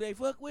raises who they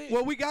fuck with.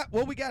 what we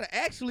gotta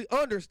actually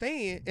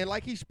understand, and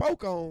like he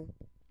spoke on,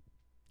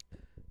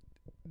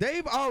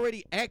 they've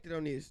already acted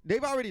on this.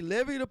 They've already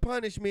levied a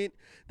punishment.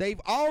 They've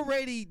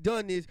already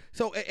done this.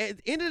 So at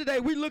the end of the day,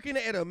 we're looking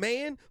at a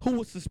man who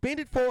was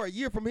suspended for a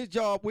year from his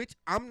job, which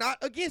I'm not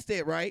against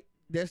that, right?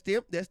 That's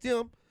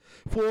them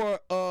for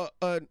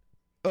a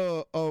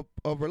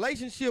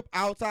relationship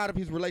outside of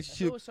his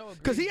relationship,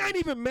 because he ain't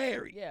even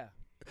married. Yeah.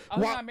 Oh,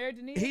 he's not married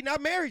to Nia? He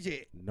not married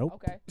yet. Nope.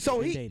 Okay.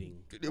 So He he dating.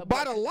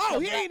 by the law,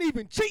 he ain't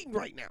even cheating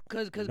right now.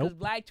 Because Nope.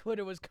 Black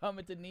Twitter was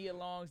coming to Nia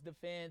Long's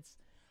defense.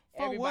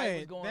 For Everybody what?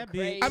 was going That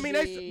crazy. bitch- I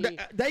mean,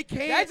 they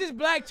can't. That's just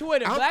Black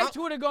Twitter. I'm- Black I'm-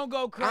 Twitter gonna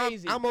go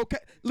crazy. I'm okay.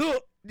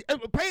 Look,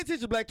 pay attention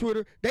to Black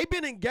Twitter. They've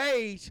been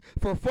engaged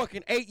for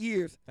fucking 8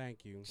 years.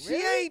 Thank you. She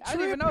ain't I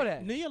didn't even know tripping.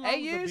 that. Nia 8 Long's a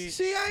years? bitch,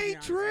 She to be ain't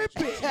honest with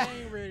you. tripping.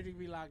 She ain't ready to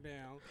be locked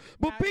down.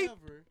 But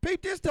However,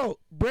 peep this though.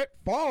 Brett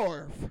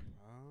Favre,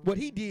 what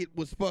he did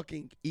was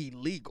fucking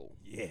illegal.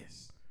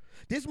 Yes.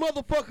 This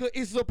motherfucker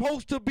is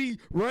supposed to be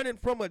running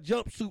from a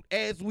jumpsuit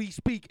as we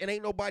speak, and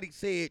ain't nobody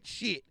said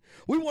shit.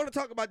 We want to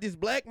talk about this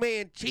black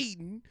man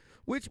cheating,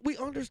 which we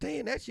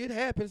understand that shit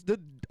happens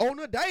on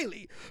a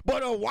daily.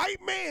 But a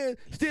white man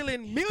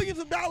stealing millions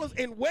of dollars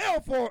in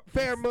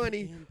welfare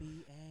money,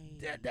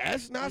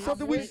 that's not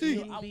something we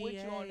see. I'm with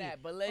you on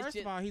that, but let's First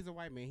just. of all, he's a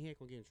white man. He ain't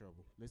gonna get in trouble.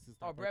 Let's just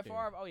stop. Oh, Brett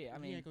Favre? Oh, yeah. I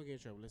he mean, ain't gonna get in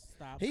trouble. Let's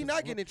stop. He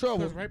not getting in trouble.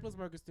 Because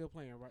Raplesburg is still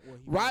playing. Right? Well,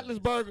 he was.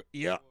 Roethlisberger,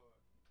 yeah.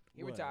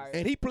 he was. retired.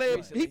 And he pled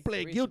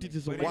Recently. guilty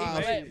to some But he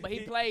wild played- shit. But he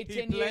played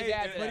 10 he years played,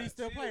 after But that. he's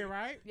still playing,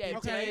 right? Yeah,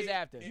 okay. 10 years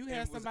after. You And had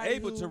was somebody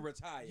able who, to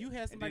retire. You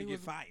had somebody and who then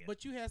was, get fired.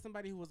 but you had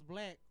somebody who was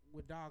black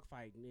with dog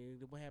fighting.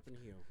 And what happened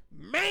to him?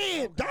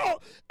 Man,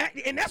 dog.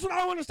 And that's what I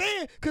don't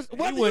understand. Because he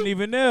wasn't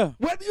even there.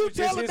 whether you It's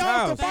tell just the his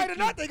dogs house. to fight or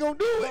not, they gonna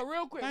do But it.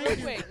 real quick, Thank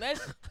you.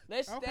 let's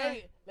Okay.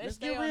 stay Let's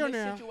stay get on real this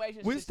now.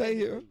 situation. We'll stay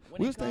here. specifically. When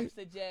We'll it stay. comes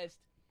to just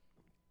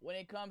when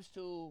it comes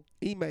to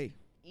Email.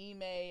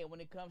 email, and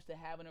when it comes to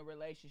having a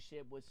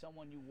relationship with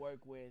someone you work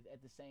with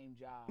at the same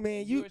job,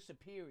 Man, you're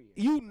superior.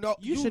 You know.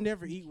 You should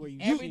never eat where you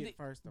Everything- shit.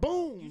 First of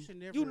all, Boom. you should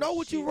never. You know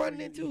what you shit where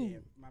running eat into.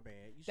 at. My bad.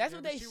 You should That's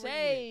what never they shit where you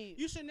say. eat at.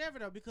 You should never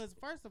though, because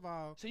first of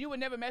all, So you would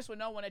never mess with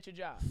no one at your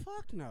job.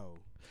 fuck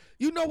no.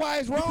 You know why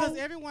it's wrong? Because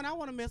everyone I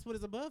want to mess with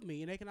is above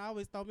me, and they can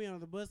always throw me under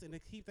the bus and they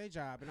keep their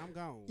job, and I'm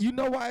gone. You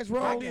know why it's My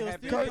wrong? bill's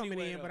happen still anyway, coming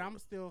in, though. but I'm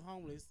still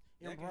homeless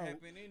That and can broke,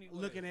 happen anyway.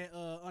 looking at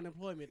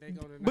unemployment. They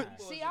gonna But-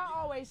 deny. See, I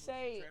always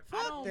say I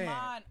Fuck don't that.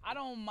 mind. I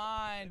don't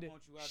mind. They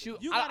want you out Shoot,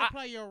 the You gotta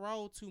play your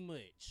role too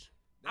much.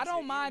 I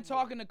don't mind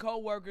talking to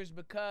coworkers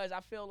because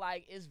I feel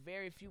like it's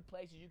very few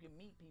places you can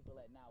meet people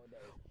at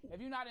nowadays. If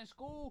you're not in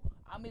school,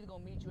 I'm either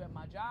gonna meet you at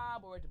my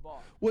job or at the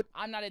bar. What-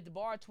 I'm not at the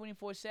bar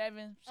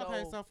 24/7. So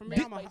Okay, so for me,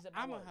 that I'm a plays at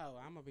my hoe. work.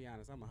 I'm gonna be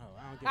honest. I'm a hoe.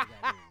 I don't give a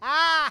goddamn.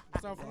 Ah!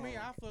 So for me,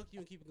 I fuck you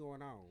and keep it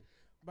going on.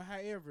 But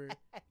however,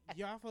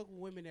 y'all fuck with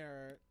women that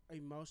are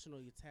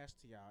emotionally attached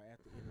to y'all at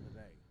the end of the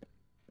day.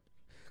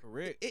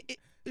 Correct. It-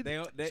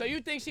 They So you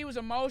think she was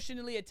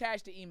emotionally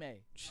attached to Ime?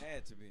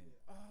 had to be.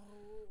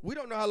 Oh, we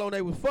don't know how long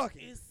they was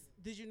fucking.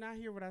 did you not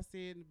hear what I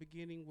said in the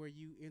beginning? Where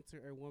you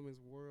enter a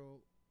woman's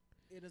world,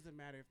 it doesn't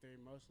matter if they're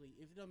emotionally.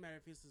 If it doesn't matter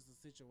if this is a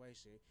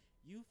situation,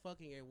 you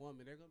fucking a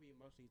woman, they're gonna be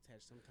emotionally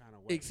attached some kind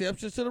of way.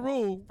 Exceptions to the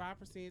rule.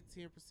 5%,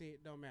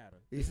 10% don't matter.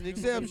 It's an They're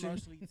gonna be exception.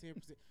 Emotionally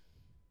 10%.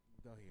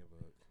 Go ahead,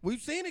 bud.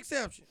 We've seen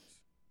exceptions.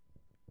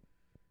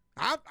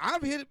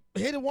 I've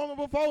hit a woman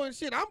before and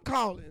shit. I'm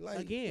calling like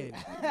Again,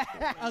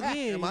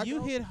 Am I you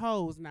drunk? hit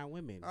hoes, not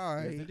women. All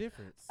There's right. a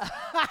difference. All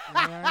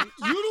right?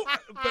 You do,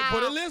 but for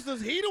the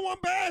listeners, he the one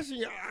bashing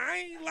y'all. I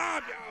ain't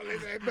live y'all.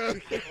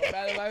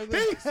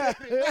 He said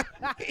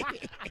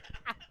it.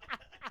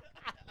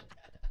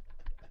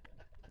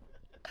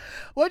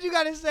 What you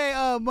gotta say,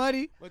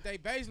 Muddy? But they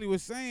basically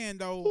was saying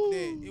though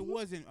that it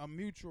wasn't a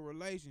mutual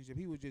relationship.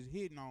 He was just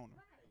hitting on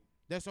her.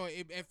 That's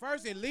why at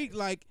first it leaked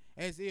like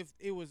as if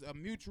it was a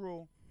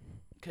mutual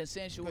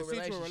Consensual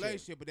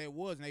relationship, but that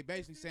wasn't. They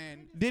basically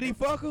saying Did he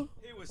fuck her?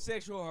 He was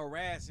sexual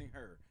harassing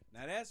her.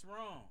 Now that's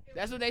wrong.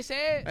 That's what they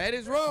said. That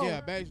is wrong.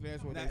 yeah, basically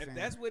that's what Now, they if saying.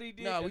 that's what he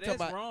did, No, we that's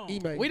talking about wrong.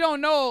 email. We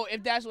don't know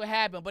if that's what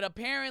happened, but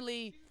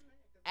apparently,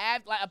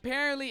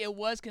 apparently it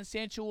was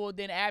consensual.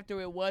 Then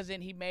after it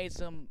wasn't, he made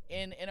some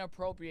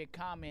inappropriate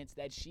comments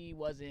that she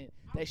wasn't,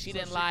 that she So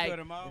didn't she like. cut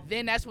him off?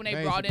 Then that's when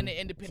they brought in Basically.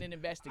 the independent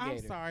investigator.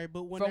 I'm sorry,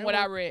 but when From they what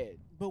I were- read,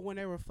 But when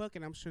they were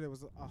fucking, I'm sure there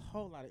was a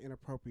whole lot of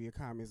inappropriate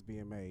comments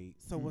being made.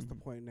 So what's the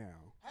point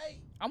now?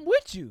 I'm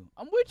with you.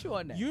 I'm with you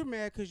on that. You're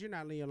mad because you're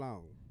not leaving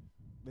alone.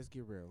 Let's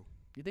get real.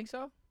 You think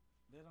so?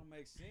 That don't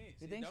make sense.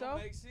 You think it so? Don't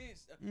make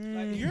sense. You're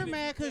even if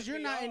mad you because cut you're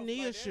me not off, in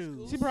Nia's that's shoes.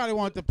 cool. She probably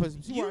want the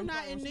position. You're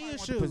not in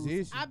Nia's shoes.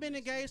 Position. I've been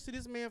engaged to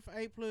this man for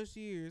 8+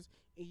 years,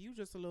 and you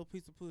just a little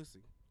piece of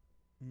pussy.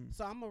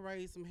 So I'm gonna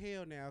raise some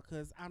hell now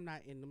because I'm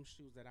not in them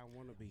shoes that I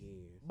want to be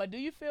in. But do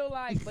you feel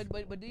like, but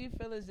do you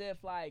feel as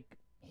if like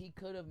he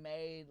could have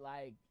made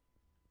like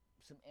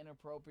some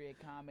inappropriate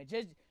comment?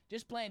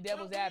 Just playing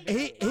devil's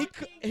advocate.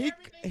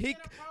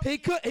 He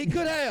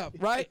could have,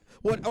 right?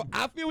 What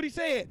I feel what he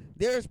said.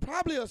 There's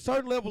probably a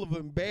certain level of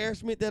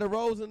embarrassment that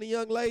arose in the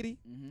young lady,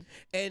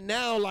 and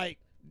now like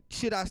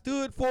shit I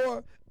stood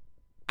for,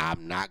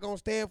 I'm not gonna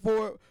stand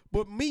for it.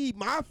 But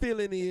my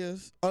feeling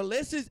is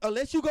unless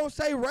you gonna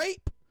say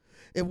rape,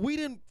 if we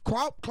didn't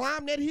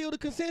climb that hill to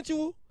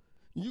consensual,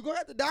 you gonna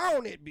have to die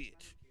on that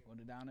bitch.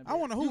 I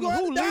wonder who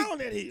down leaked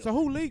that hill. So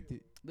who leaked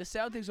it? The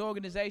Celtics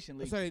organization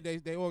leaked So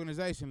they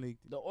organization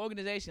leaked it. The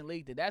organization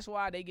leaked it. That's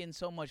why they getting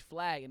so much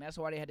flag, and that's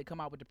why they had to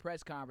come out with the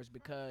press conference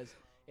because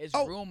it's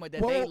rumored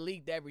that they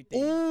leaked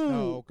everything. Ooh,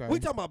 Oh, okay. We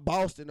talking about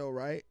Boston though,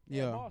 right?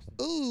 Yeah. Boston.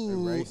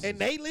 Ooh, and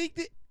they leaked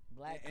it.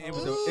 Black And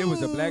coach. it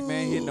was a black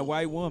man hitting a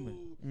white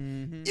woman.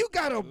 Mm-hmm. You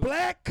got a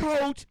black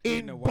coach Hitting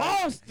in the white-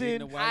 hitting Boston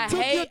the white took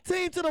woman. your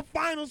team to the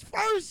finals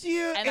first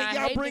year, and I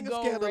y'all hate bring to a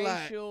go scandal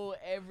line. racial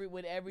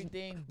with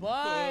everything,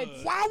 but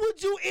Why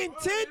would you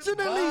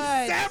intentionally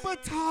But-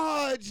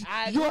 sabotage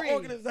I your agree.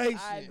 organization?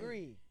 I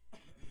agree.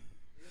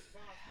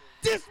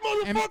 This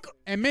motherfucker.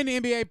 And many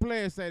NBA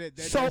players say that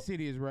So- that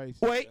city is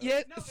racist. Wait,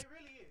 yeah.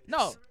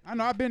 No, I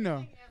know. I've been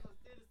there.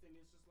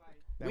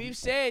 we've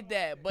said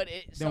that, but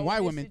Them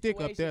white women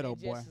thick up there, though,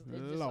 situation, boy. it's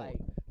just Lord. like,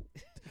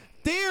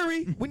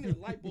 Theory, we need a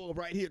light bulb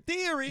right here.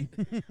 Theory,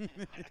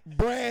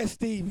 Brad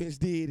Stevens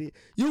did it.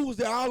 You was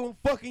there all them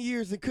fucking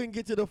years and couldn't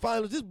get to the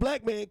finals. This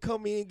black man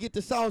come in, get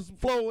the sauce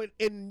flowing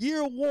in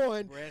year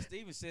one. Brad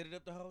Stevens set it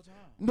up the whole time.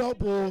 No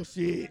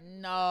bullshit.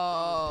 no.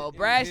 was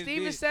Brad his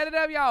Stevens bitch. set it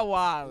up. Y'all It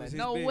was wildin'. his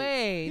No bitch.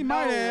 way. He no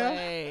might have.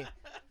 way.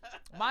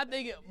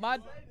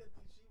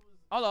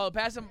 Hold on.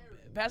 Pass him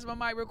my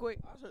mic real quick.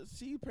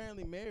 She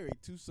apparently married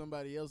to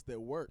somebody else that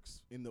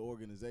works in the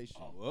organization.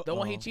 The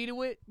one he cheated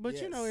with.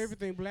 But you know Yes.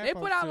 everything black. They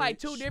put folks out like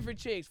touch. 2 different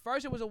chicks.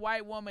 First it was a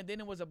white woman,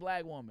 then it was a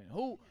black woman.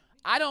 Who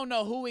I don't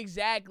know who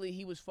exactly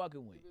he was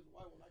fucking with.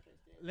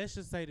 Let's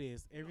just say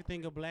this: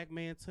 everything a black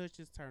man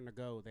touches turn to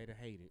gold. They'd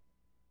hate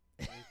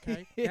it.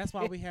 Okay, that's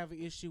why we have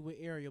an issue with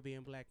Ariel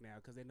being black now,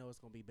 because they know it's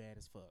gonna be bad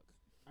as fuck.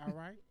 All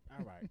right.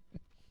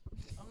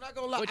 I'm not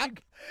gonna lie.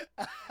 What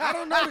I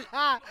don't know.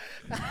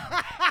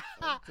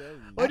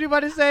 What you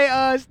about to say,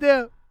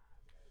 Steph?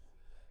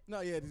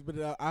 No, yeah,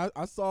 but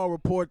I saw a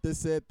report that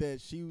said that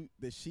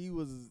she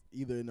was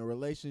either in a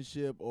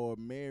relationship or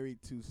married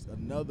to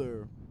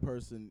another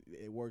person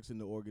that works in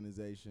the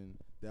organization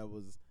that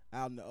was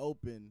out in the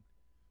open,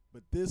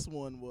 but this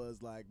one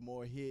was like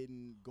more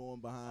hidden, going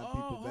behind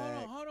people's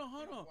back.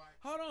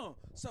 Hold on.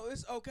 So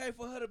it's okay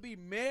for her to be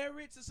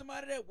married to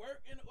somebody that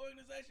work in the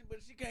organization, but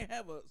she can't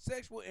have a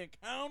sexual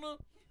encounter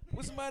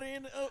with somebody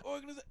in the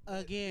organization?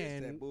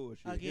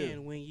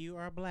 Again, when you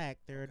are black,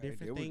 there are Okay, different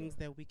there we things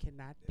that we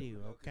cannot do.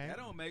 Okay. That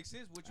don't make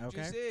sense. What you Okay.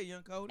 just said,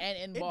 young Cody. And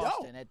in It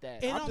Boston don't. at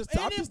that. And I'm I'm just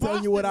in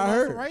telling you what I Boston,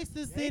 the heard. most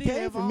racist It city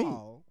came of from me.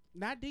 all.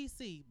 Not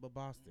DC, but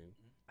Boston,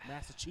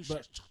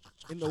 Massachusetts.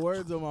 In the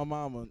words of my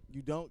mama,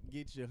 you don't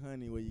get your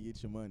honey where you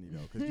get your money,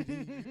 though, because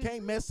you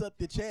can't mess up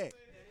the check.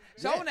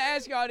 So I want to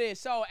ask y'all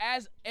this. So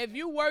if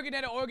you working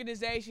at an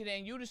organization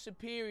and you the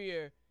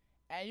superior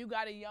and you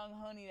got a young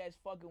honey that's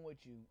fucking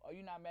with you, are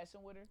you not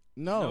messing with her?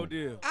 No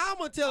deal. I'm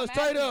gonna tell her I'm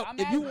straight asking- up. I'm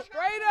If you asking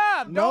straight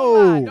up. No.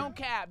 Don't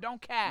lie.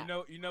 Don't cap.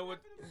 You know what?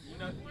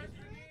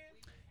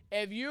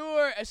 If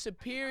you're a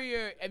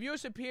superior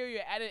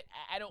at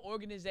an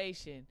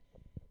organization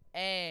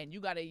and you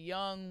got a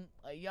young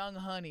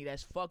honey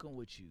that's fucking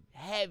with you,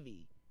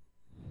 heavy,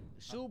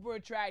 super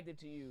attractive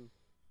to you,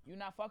 you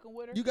not fucking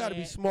with her? you gotta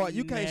be smart.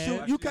 You can't Nah.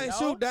 shoot. You can't No.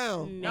 shoot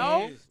down.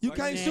 No. You Watch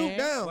can't this. shoot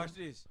down. Watch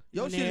this.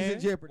 Your shit is in Nah.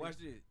 jeopardy. Watch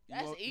this.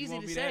 That's easy you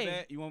want to me say. That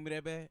bad? You want me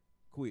that bad?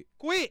 Quit.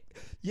 Quit.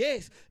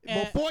 Yes.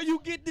 Before you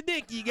get the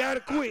dick, you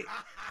gotta quit.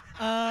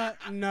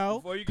 No,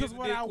 Before you get because the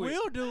what dick, I quit.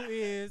 will do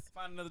is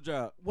Find another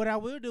job.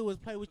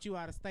 play with you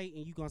out of state,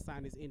 and you gonna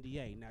sign this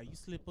NDA. Now you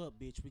slip up,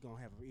 bitch, we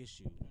gonna have an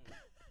issue.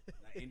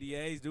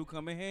 NDAs do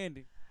come in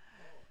handy.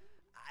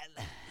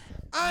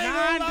 I ain't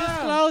gonna lie.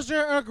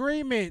 Non-disclosure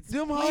agreements.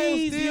 Them hoes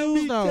Please still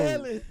use be those.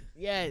 telling.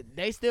 Yeah,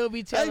 they still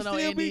be telling on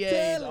still be NDAs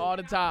telling. all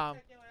the time.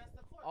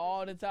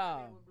 All the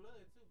time.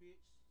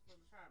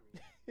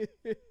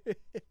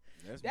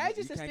 That's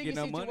just you a can't sticky get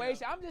no money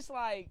situation. out. I'm just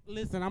like,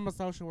 Listen, I'm a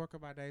social worker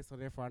by day, so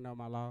therefore I know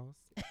my laws.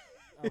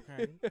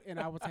 Okay, and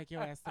I will take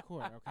your ass to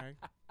court. Okay,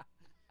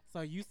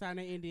 so you sign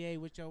an NDA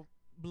with your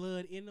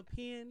blood in the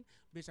pen,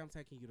 bitch. I'm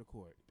taking you to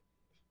court.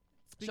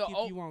 Speak So,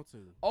 if you want to.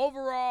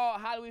 overall,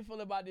 how do we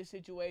feel about this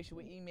situation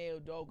with Email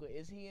Doka?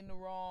 Is he in the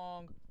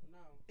wrong?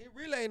 It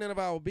really ain't none of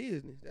our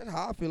business. That's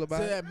how I feel about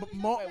So it.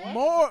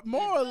 that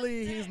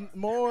morally, he's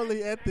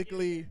morally,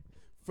 ethically,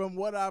 from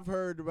what I've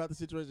heard about the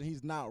situation,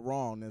 he's not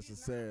wrong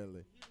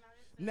necessarily.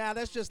 Now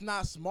that's just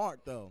not smart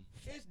though.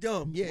 It's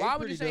dumb. Yeah. Why it's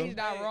would you pretty say dumb. he's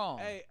not wrong?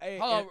 Hey,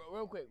 Hold on,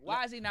 real quick.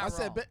 Why is he not I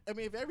wrong? said, I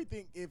mean,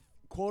 if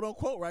quote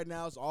unquote right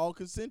now it's all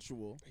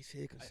consensual. They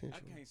said consensual.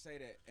 I can't say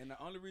that. And the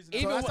only reason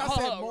Even So with- that's I hold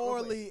said on, real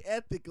morally,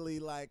 ethically,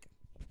 like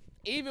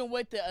Even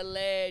with the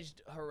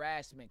alleged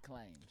harassment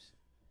claims.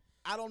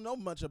 I don't know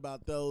much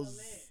about those.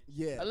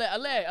 Yeah.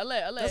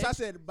 Alleged. That's what I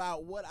said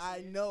about what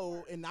I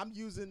know, and I'm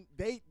using.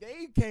 They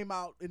came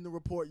out in the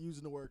report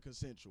using the word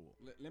consensual.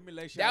 let me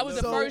lay y'all That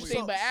was the look. first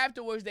thing, but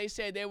afterwards they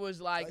said there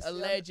was like I see,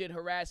 alleged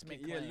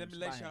harassment Yeah, claims. let me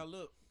let by him. y'all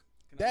look.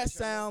 Can I That let y'all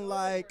sound look?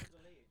 like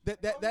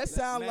that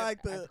sound let-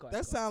 like That's quiet,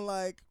 that sound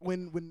like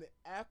when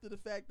after the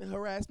fact the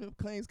harassment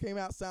claims came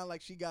out, sound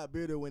like she got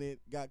bitter when it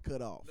got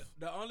cut off.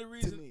 The only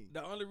me.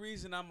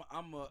 reason I'm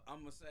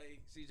gonna say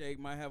CJ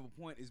might have a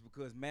point is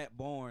because Matt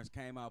Barnes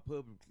came out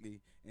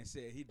publicly and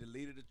said he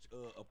deleted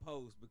a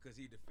post because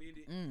he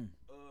defended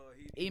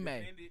he Ime.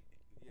 defended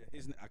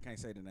I can't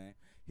say the name.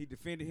 He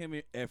defended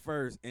him at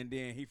first, and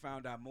then he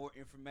found out more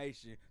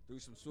information through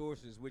some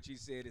sources, which he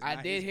said is I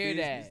not did his hear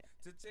business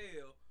that. to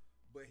tell.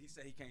 But he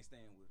said he can't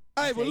stand with it.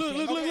 Hey, but look,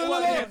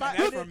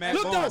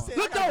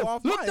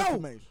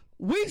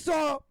 we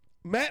saw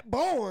Matt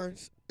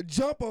Barnes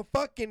jump a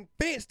fucking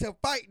fence to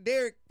fight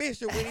Derek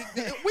Fisher when he.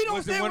 We don't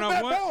Was it stand with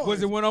Matt one-on-one? Barnes.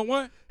 Was it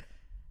one-on-one?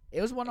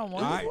 It was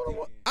one-on-one. All right.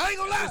 I ain't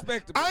gonna lie.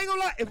 Respectable. I ain't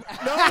gonna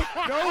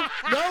lie.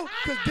 No,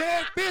 because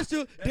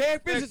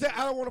Derek Fisher said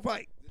I don't want to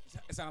fight.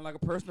 It sounds like a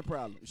personal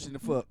problem. You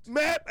shouldn't have fucked.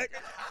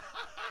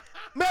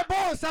 Matt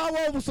Barnes saw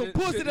over some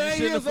pussy that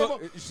ain't his.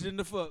 You shouldn't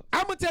have fucked.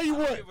 I'm gonna tell you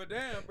what. Give a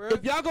damn, bro.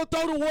 If y'all gonna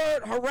throw the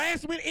word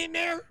harassment in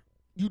there,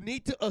 you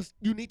need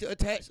to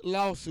attach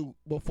lawsuit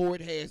before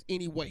it has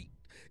any weight.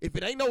 If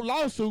it ain't no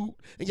lawsuit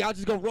and y'all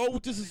just gonna roll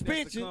with the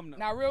suspension,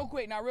 Now, real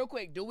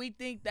quick, do we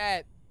think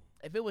that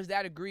if it was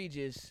that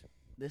egregious,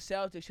 the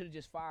Celtics should have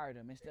just fired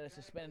him instead of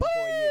suspending him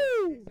for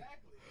a year?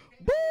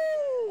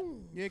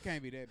 boom. Yeah, it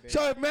can't be that bad.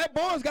 So if Matt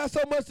Barnes got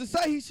so much to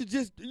say, he should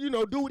just do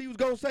what he was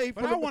gonna say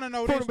But from I wanna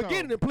know from this, the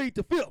beginning though. and plead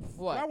the fifth.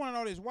 What? But I want to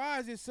know this. Why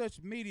is it such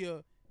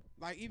media,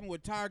 like even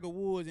with Tiger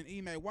Woods and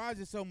Ime, why is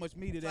it so much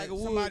media that Tiger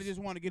somebody Woods. just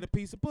want to get a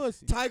piece of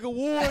pussy? Tiger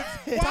Woods.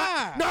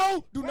 Why?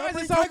 No, do Why not is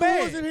bring it so Tiger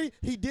bad? Woods in.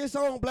 He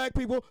disowned black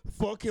people.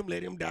 Fuck him.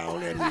 Let him down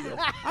that hill.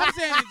 I'm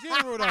saying in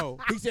general though.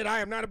 He said,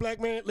 "I am not a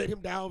black man. Let him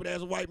down over there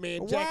as a white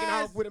man, jacking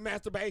Why off is- with a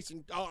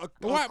masturbation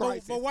Why,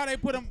 crisis." but why they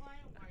put him?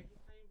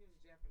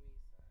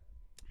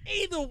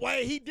 Either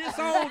way, he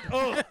disowned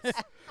us.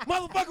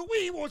 Motherfucker,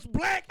 we was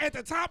black at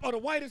the top of the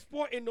whitest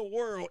sport in the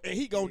world, and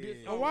he gonna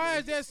disown But why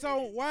is that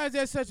so? Why is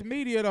that such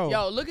media though?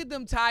 Yo, look at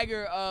them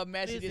Tiger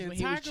messages Listen, when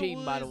he was Tiger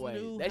cheating. By the Woods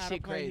way, knew that how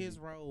shit to play crazy. his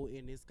role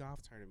in this golf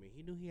tournament.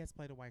 He knew he had to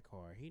play the white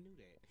card. He knew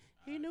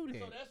that. He knew that.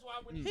 So that's why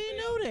when He failed,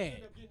 knew he that.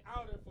 ended up getting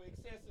outed for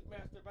excessive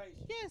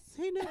masturbation. Yes,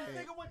 he knew This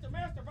that. nigga went to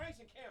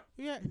masturbation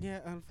camp. Yeah.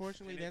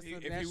 Unfortunately, that's if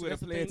a, he that's, would have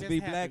that's a played thing to that's be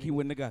black, he happening.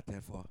 wouldn't have got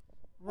that far.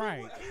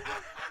 Right.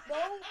 No,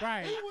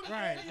 Right, he would've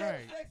right, said he had a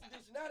right. sex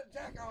addiction, not a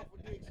jack off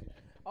addiction.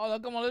 Oh,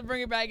 come on, let's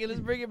bring it back in.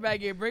 Let's bring it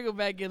back in. Bring it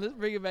back in. Let's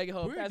bring it back in.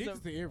 Hold We're on,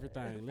 addicted to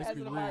everything. Let's pass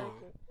be it to real. America.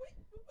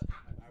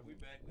 We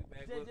back.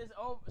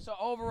 So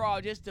overall,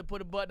 just to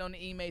put a button on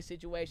the email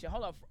situation.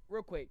 Hold on,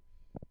 real quick.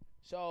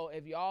 So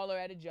if y'all are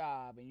at a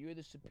job and you're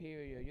the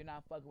superior, you're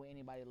not fucking with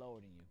anybody lower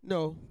than you.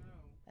 No.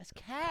 That's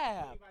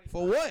cap.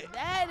 For what?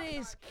 That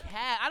is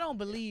cap. I don't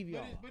believe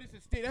y'all. But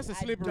that's a I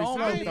slippery don't slope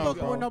I ain't believe though.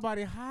 fucking with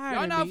nobody higher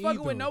Y'all than not me fucking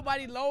either. with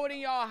nobody lower than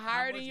y'all,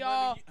 higher than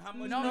y'all. How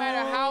much No money-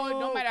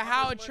 matter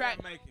how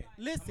attract.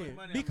 Listen,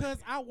 money I'm because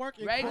making? I work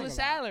in Regular corporate.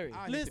 salary.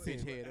 I hit the Listen.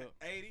 bitch head up.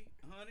 80,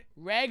 100.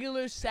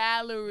 Regular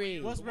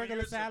salary. What's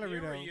regular salary,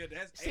 though?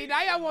 See,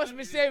 now y'all want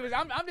specifics.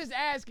 I'm just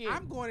asking.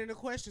 I'm going into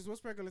questions.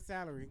 What's regular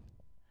salary?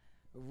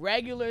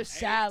 Regular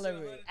salary.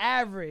 100.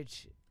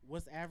 Average.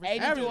 What's average? 80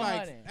 to Average 100.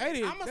 like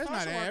 80. I'm a That's social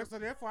not worker, average. so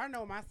therefore I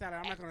know my salary.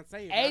 I'm not going to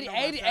say it. but I 80, know my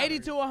 80, 80 salary.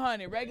 to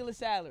 100. Regular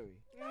salary.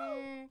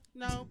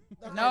 No.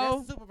 Okay, No?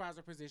 That's a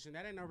supervisor position.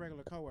 That ain't no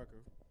regular coworker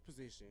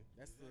position.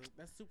 That's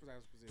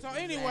supervisor position. So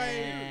anyway,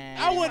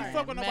 Man. I wouldn't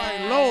fuck with nobody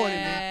Man. lower than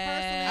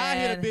me. I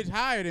hit a bitch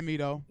higher than me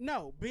though.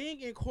 No,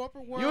 being in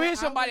corporate world. You hear I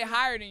somebody wouldn't-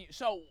 higher than you.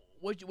 So,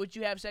 would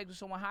you have sex with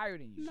someone higher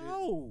than you?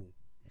 No.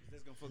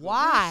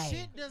 Why? When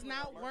shit does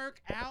not work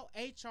out,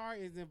 HR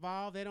is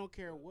involved. They don't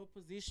care what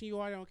position you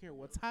are. They don't care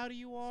what title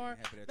you are.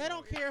 They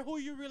don't care who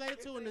you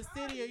related to in the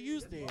city of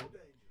Houston.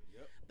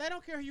 They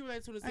don't care who you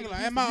related to in the I city ain't of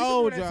gonna lie, Houston. at my You can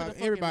old relate to job, the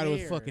fucking everybody was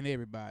mayor. fucking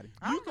everybody.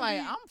 I'm can like,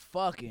 be- I'm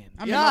fucking.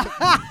 I mean, Yeah.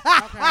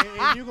 Okay,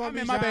 and you gonna I'm be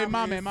in my baby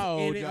mama jobless at my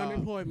old and in job.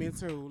 unemployment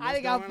too. I Let's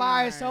think go got in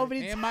fired line. so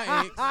many And my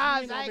times.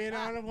 ex. You gonna be in the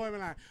unemployment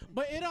line.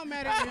 But it don't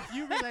matter if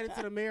you related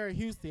to the mayor of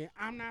Houston.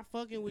 I'm not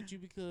fucking with you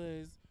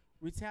because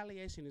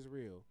retaliation is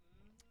real.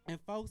 And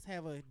folks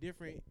have a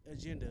different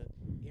agenda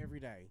every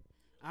day.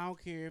 I don't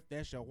care if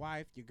that's your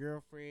wife, your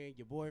girlfriend,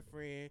 your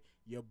boyfriend,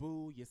 your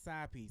boo, your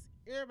side piece.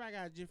 Everybody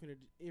got a different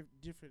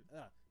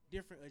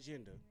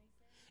agenda.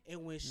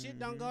 And when shit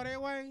don't go their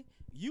way,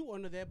 you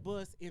under that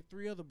bus and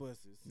 3 other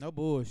buses. No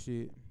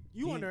bullshit.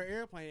 You under an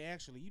airplane,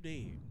 actually, you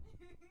dead.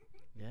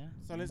 Yeah.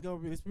 So let's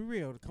be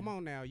real. Come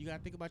on now. You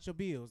gotta think about your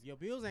bills. Your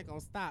bills ain't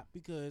gonna stop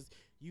because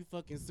you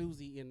fucking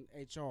Susie in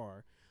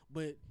HR,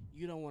 but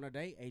you don't want to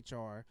date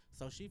HR,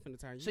 so she finna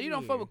turn you So you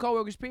don't in. fuck with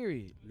coworkers,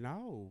 period.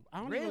 No, I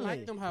don't Really? even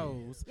like them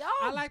hoes. Y'all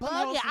I like them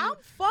bugging. hoes. I'm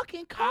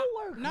fucking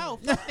coworkers. No,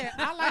 fuck that.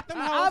 I like them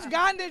hoes. I've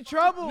gotten in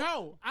trouble.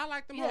 No, I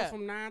like them Yeah. hoes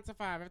from 9 to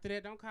 5. After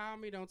that, don't call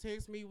me, don't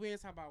text me. We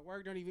ain't talk about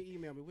work. Don't even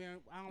email me.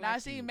 I don't Now,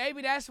 like see, you.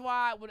 maybe that's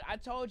why when I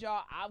told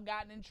y'all I've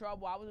gotten in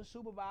trouble. I was a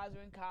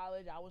supervisor in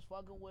college. I was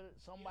fucking with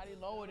somebody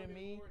lower than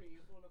me.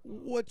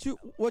 What you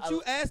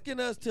asking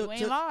us to You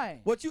ain't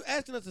lying. what you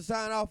asking us to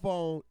sign off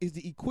on is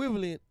the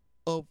equivalent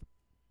of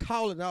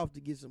calling off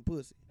to get some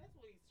pussy. That's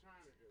what he's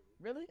trying to do.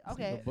 Really? The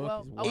Okay. buck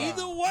Well, is wild. okay.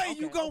 Either way,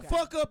 you Okay, gonna okay.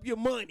 fuck up your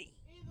money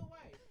Either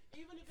way,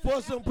 even if it's for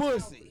after some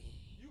hours, pussy.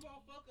 you gonna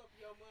fuck up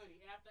your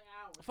money after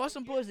hours. For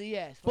some pussy,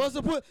 yes. For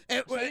some pussy.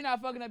 So you're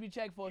not fucking up your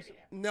check for some.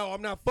 No,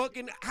 I'm not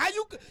fucking. How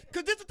you?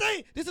 Cause this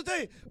the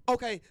thing.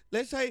 Okay,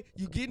 let's say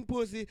you getting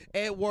pussy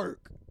at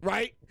work,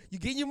 right? You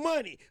getting your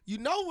money. You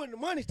know when the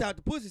money stop,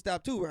 the pussy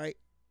stop too, right?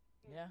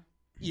 Yeah.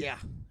 Yeah.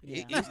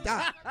 Yeah. It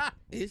stop.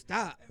 It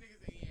stop.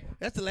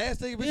 That's the last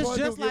thing a bitch It's wanna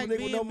do. just Give a like nigga with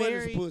being no money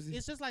married. some pussy.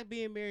 It's just like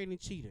being married and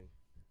cheating.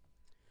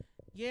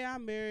 Yeah,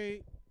 I'm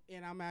married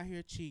and I'm out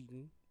here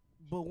cheating,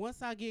 but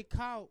once I get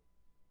caught,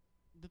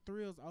 the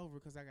thrill's over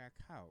because I got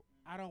caught.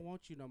 I don't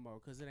want you no more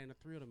because it ain't a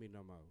thrill to me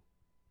no more.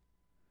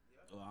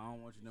 Well, I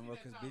don't want you no more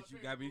because, bitch, you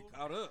got me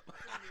caught up.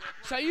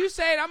 So you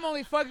saying I'm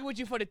only fucking with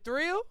you for the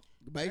thrill?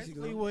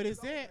 Basically what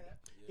it's at.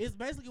 It's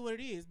basically what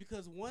it is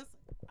because once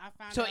I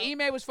find So out.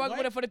 Ime was fucking What?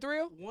 with her for the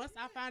thrill? Once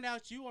I find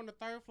out you on the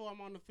 3rd floor, I'm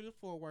on the 5th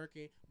floor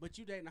working, but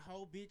you dating a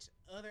whole bitch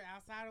other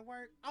outside of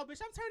work. Oh, bitch,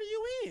 I'm turning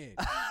you in.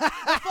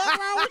 The fuck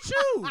wrong with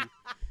you?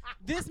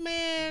 This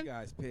man You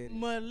guys petty.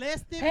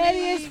 molested Petty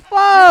me. as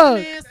fuck.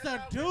 This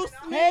man seduced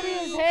me. Petty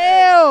as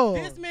hell.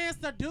 This man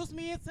seduced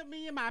me into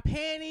me in my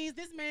panties.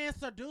 This man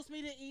seduced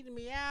me to eating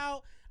me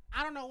out.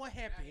 I don't know what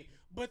happened.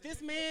 But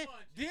this man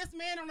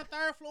on the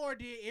 3rd floor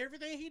did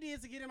everything he did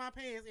to get in my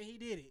pants, and he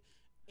did it.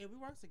 And we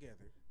worked together.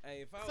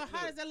 Hey, if I So was,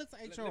 how look, does that look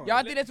to HR?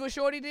 Y'all think that's what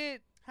Shorty did?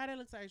 How that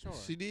look to HR?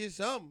 She did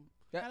something.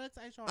 How that look to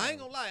HR? I ain't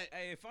gonna lie.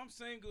 Hey, if I'm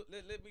single,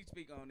 let me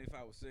speak on if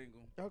I was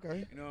single.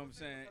 Okay. You know what I'm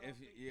saying?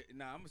 I'm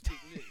gonna speak.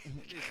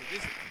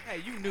 Listen,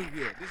 hey, you knew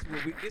here.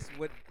 This is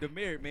what the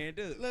married man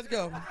does. Let's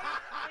go.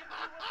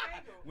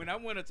 When I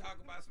want to talk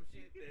about some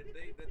shit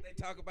that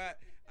they talk about,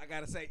 I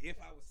gotta say if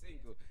I was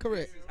single.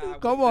 Correct. this is how I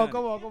Come would've on, done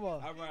come it. on, come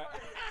on. All right.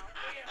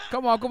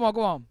 Come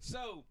on.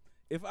 So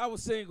if I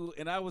was single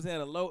and I was at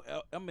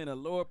I'm in a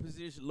lower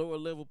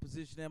level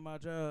position at my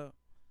job.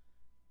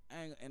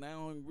 I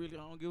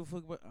don't give a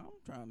fuck about. I'm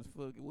trying to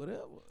fuck it,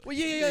 whatever. Well,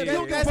 yeah. If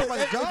Don't give a fuck about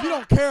the if job. you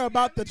don't care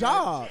about the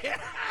job,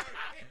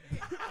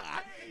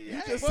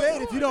 you just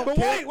said if you don't But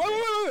care.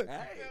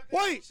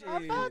 wait.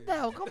 I thought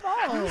that. Come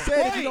on. You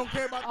said if you don't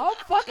care about. I'm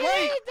fucking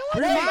ain't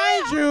doing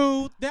that. Remind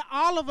you that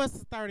all of us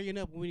is 30 and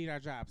up when we need our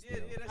jobs. Yeah,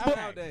 still. that's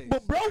Okay. nowadays.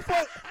 But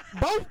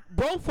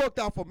bro fucked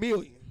off $1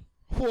 million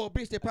for a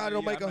bitch that probably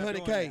don't make I'm not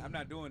doing $100K. that. I'm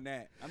not doing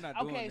that.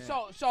 Okay,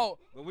 that. so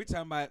But we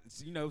talking about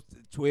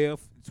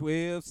 12,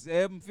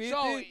 750,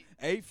 So-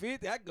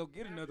 850. I can go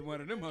get another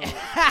one of them hoes.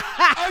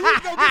 Oh, you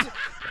can go get some.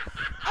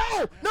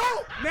 Oh no!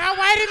 Now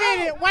wait a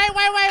minute. Wait.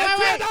 I'm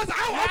getting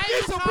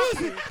some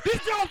talking. pussy.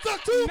 This job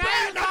suck too Now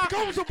bad you not to talking.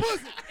 go with some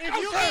pussy. If No,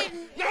 you sir. getting-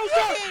 No, if you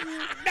sir.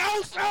 getting-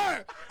 No,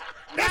 sir.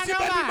 That shit no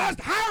might be lie. my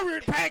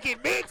hiring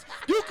packet, bitch.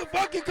 You can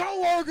fucking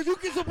co-workers. You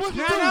get some pussy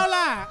Now too. no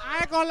lie. I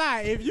ain't gonna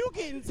lie. If you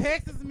getting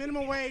Texas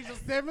minimum wage of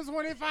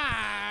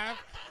 $7.25,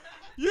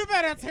 you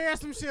better tear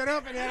some shit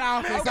up in that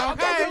office,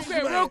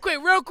 okay?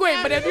 real quick.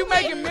 But if you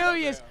making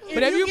millions,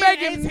 If you get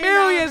making $18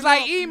 millions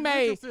like you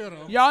Ime, consider.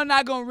 y'all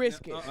not gonna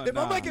risk it. If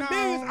I'm making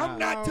millions, I'm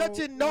not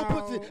touching no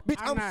pussy. Bitch,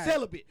 I'm not.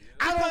 celibate.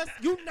 Because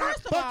You not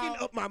first of fucking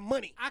all- up my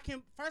money. I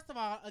can, first of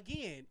all,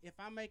 again, if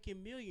I'm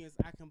making millions,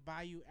 I can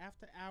buy you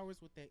after hours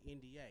with that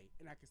NDA,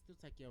 and I can still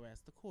take your ass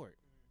to court.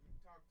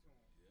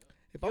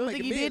 If You I'm don't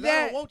making think he millions, did I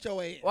that? don't want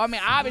your ass. Well, I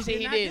mean, obviously he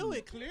did not do didn't.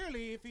 it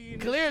clearly if he in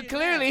this shit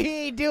Clearly now. he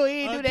ain't do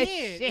that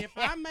Again, shit. if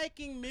I'm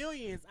making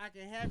millions, I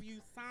can have you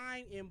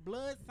sign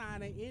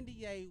an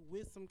NDA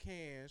with some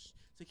cash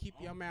to keep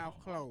your mouth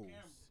closed.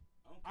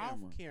 Off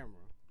camera.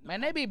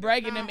 Man, they be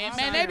breaking them. Nah,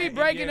 Man, they be I'm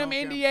breaking them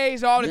sorry.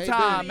 NDAs all the They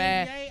time, do.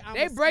 man. NDA,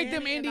 They I'ma break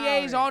them scan it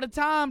and NDAs all all the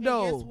time, And guess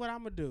though. what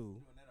I'm going to do?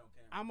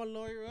 I'm a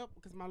lawyer up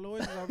because my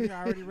lawyers is over here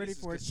already ready This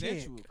is for a check.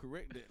 consensual,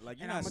 correct? Like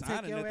you're And I'm not going to take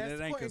signing your nothing ass that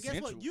to ain't court. And guess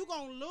consensual. what? You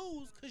going to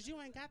lose because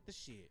you ain't got the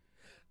shit.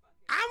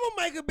 I'm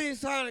gonna make a bitch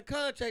sign a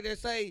contract that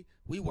say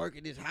we work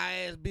in this high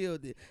ass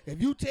building.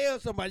 If you tell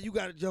somebody, you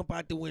gotta jump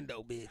out the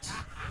window, bitch.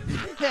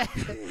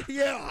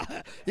 yeah,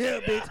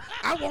 bitch.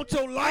 I want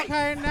your life.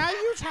 Okay, now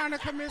you trying to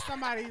commit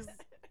somebody's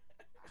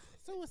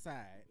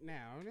suicide.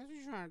 Now that's what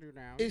you trying to do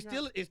now. It's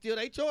still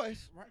their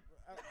choice.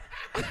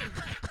 Right,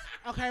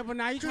 okay, but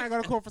now you trying to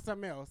go to court for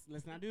something else.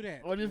 Let's not do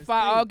that. Well, just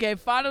Let's think. okay,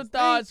 final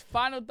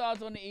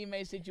thoughts on the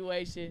Ime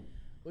situation.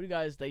 What do you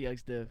guys think, Young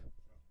Steph?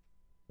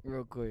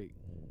 Real quick.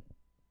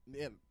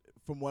 Yeah,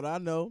 from what I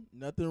know,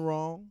 nothing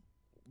wrong,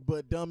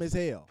 but dumb as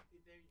hell.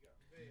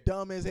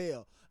 Dumb as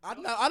hell.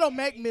 I don't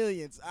make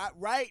millions.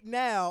 Right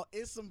now,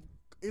 it's some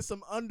it's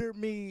some under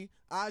me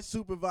I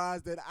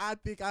supervise that I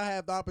think I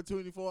have the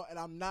opportunity for, and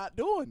I'm not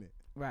doing it.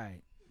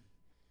 Right.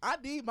 I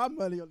need my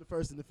money on the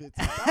 1st and the 15th.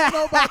 I don't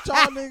know about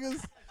y'all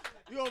niggas.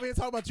 You over here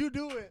talking about you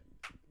do it.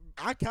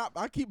 I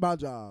keep my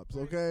jobs,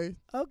 okay?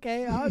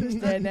 Okay, I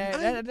understand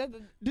that.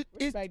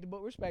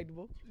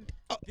 Respectable.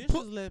 This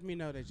just let me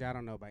know that y'all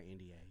don't know about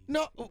NDA.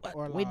 No,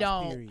 or we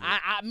don't. Period.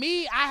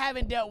 I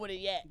haven't dealt with it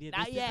yet. Yeah,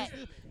 Not yet.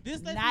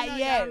 This let Not me know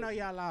yet. y'all don't know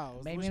y'all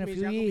laws. Maybe which in a means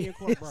few y'all gonna be in years.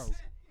 court broke.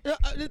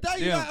 The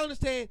thing you gotta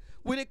understand,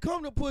 when it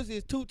come to pussy,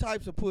 it's two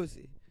types of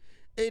pussy.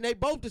 And they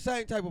both the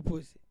same type of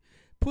pussy.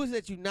 Pussy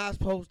that you're not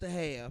supposed to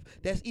have.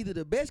 That's either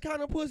the best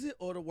kind of pussy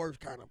or the worst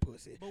kind of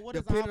pussy. But what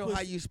depending does on all how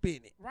pussy- you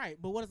spin it. Right,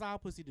 but what does all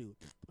pussy do?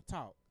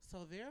 Talk.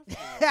 So therefore,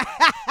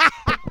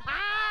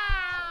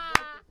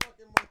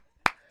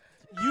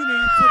 you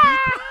need to be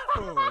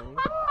careful.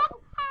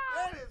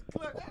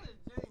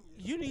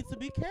 You need to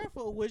be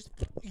careful which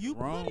you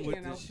Wrong put with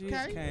in, the okay?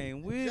 shit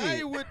came with Jay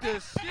it. with the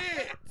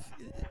shit.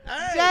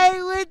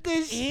 Jay with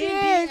the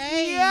shit,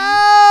 NDAs.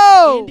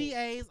 yo.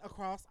 NDAs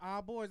across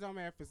all boards. Don't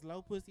matter if it's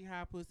low pussy,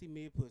 high pussy,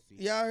 mid pussy.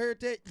 Y'all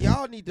heard that?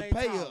 Y'all need to They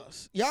pay talk.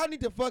 us. Y'all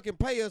need to fucking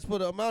pay us for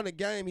the amount of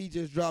game he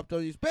just dropped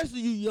on you, especially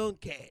you young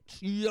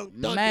cats. You young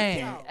thunder Man,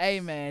 cats. hey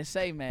man,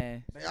 say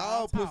man. They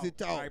All pussy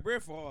talk. All talk. right,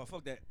 Brett Favre,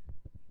 fuck that.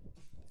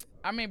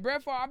 I mean,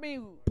 Brett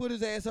Favre. Put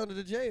his ass under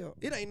the jail.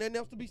 It ain't nothing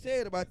else to be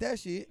said about that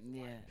shit.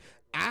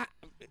 Yeah.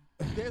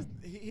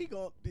 He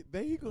gonna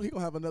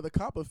have another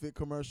Copperfit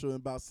commercial in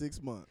about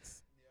 6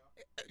 months.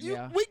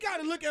 Yeah. We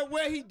gotta look at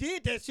where he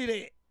did that shit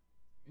at.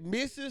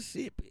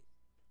 Mississippi.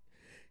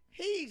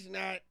 He's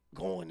not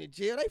going to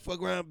jail. They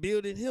fuck around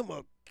building him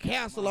a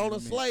castle on a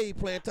slave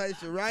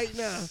plantation right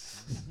now.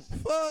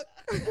 Fuck.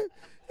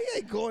 He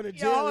ain't going to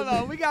jail. Yo, hold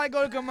on. We got to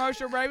go to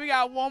commercial break. We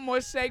got one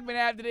more segment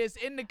after this.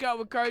 In the Cut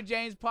with Kurt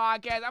James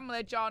podcast. I'm going to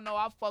let y'all know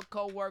I fuck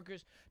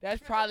co-workers. That's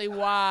probably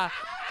why.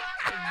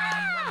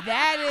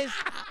 That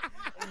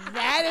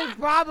is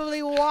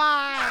probably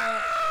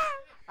why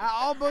I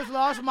almost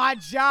lost my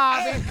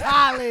job in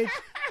college.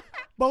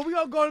 But we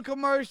going to go to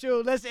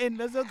commercial. Let's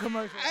go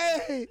commercial.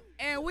 Hey.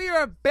 And we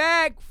are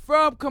back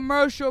from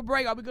commercial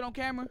break. Are we good on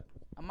camera?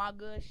 Am I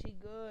good? She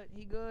good?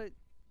 He good?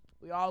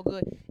 We all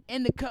good.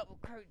 In the Cut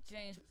with Kurt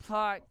James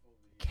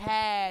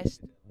podcast.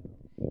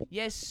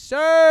 Yes,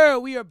 sir.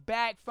 We are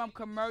back from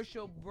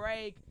commercial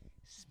break.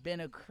 It's been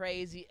a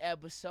crazy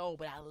episode,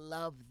 but I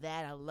love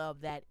that. I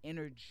love that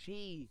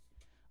energy.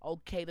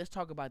 Okay, let's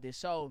talk about this.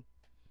 So,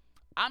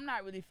 I'm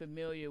not really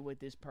familiar with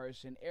this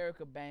person,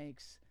 Erica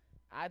Banks.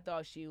 I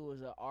thought she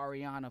was a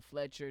Ariana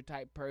Fletcher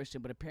type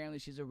person, but apparently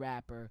she's a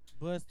rapper.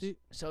 Busted.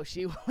 So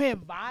she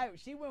went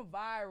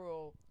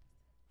viral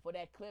for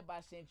that clip I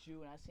sent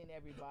you, and I sent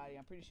everybody.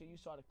 I'm pretty sure you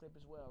saw the clip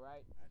as well,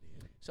 right? I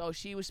did. So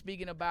she was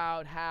speaking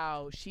about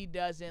how she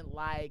has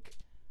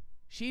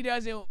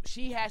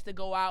to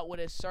go out with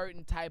a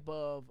certain type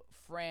of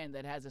friend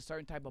that has a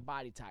certain type of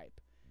body type.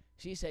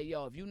 She said,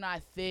 yo, if you're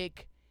not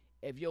thick,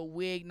 if your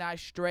wig not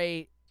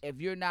straight,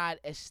 if you're not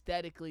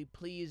aesthetically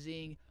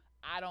pleasing,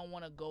 I don't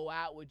want to go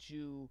out with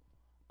you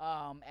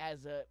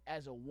as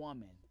a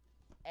woman.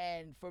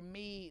 And for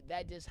me,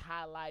 that just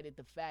highlighted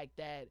the fact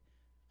that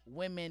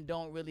women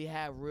don't really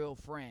have real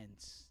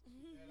friends.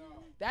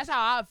 That's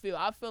how I feel.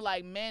 I feel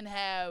like men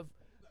have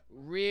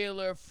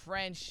realer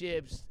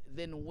friendships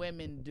than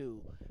women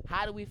do.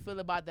 How do we feel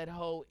about that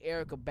whole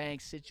Erica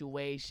Banks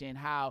situation?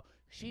 How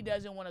she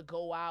doesn't want to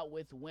go out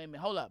with women.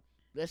 Hold up.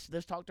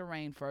 Let's talk to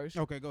Rain first.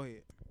 Okay, go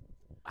ahead.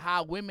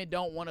 How women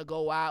don't want to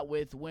go out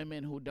with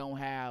women who don't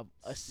have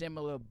a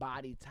similar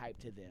body type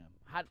to them.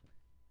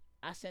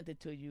 I sent it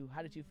to you.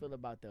 How did you feel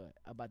about that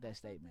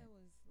statement? That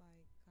was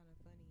like kind of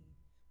funny,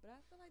 but I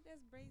feel like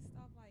that's based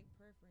off like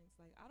preference.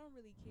 Like I don't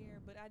really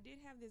care, but I did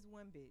have this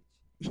one bitch,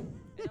 and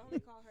I only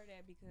call her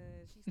that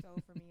because she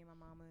stole from me and my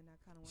mama, and I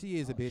kind of. She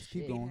is a bitch.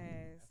 Keep going.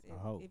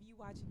 If you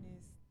watching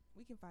this,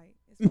 we can fight.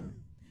 It's fine.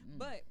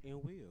 But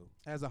and will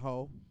as a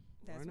whole.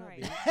 That's right.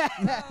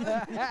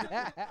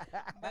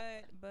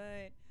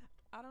 but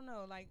I don't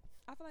know. Like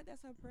I feel like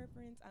that's her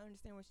preference. I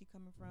understand where she's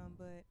coming from,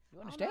 but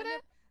you understand that?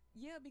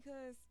 Yeah,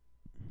 because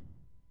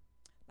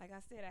like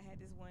I said, I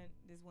had this one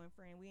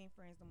friend. We ain't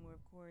friends no more,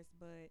 of course,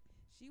 but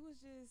she was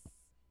just.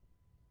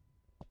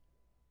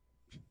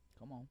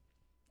 Come on.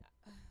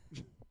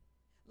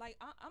 Like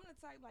I'm the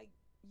type like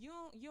you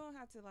don't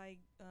have to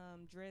like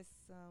dress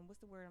what's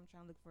the word I'm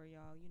trying to look for,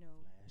 y'all? You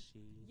know.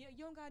 Flashy. Yeah,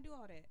 you don't gotta do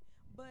all that.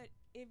 But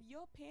if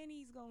your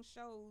panties gonna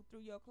show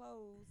through your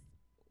clothes,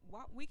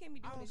 we can't be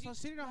doing this. So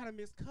she didn't know how to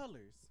mix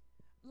colors.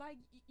 Like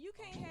you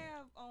can't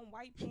have on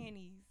white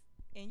panties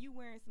and you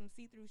wearing some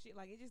see-through shit.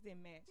 Like it just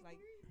didn't match. Like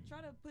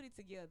try to put it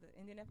together.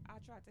 And then if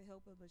I tried to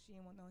help her, but she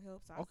didn't want no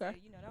help, so I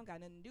said, that don't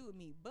got nothing to do with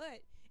me.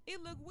 But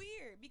it looked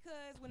weird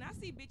because when I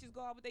see bitches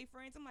go out with their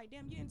friends, I'm like,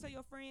 damn, you didn't tell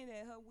your friend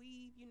that her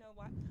weave,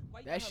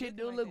 why that shit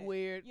do look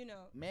weird.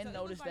 Men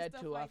so notice like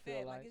that too. Like I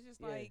feel like it's just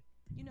like.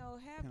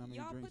 Have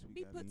y'all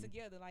be put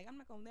together. Like I'm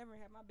not gonna never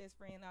have my best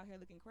friend out here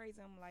looking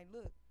crazy. I'm like,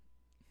 look,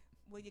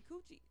 well your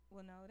coochie.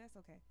 Well, no, that's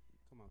okay.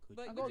 Come on, coochie.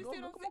 But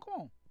come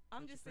on.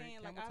 I'm just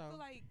saying, like I feel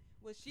like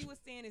what she was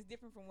saying is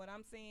different from what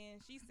I'm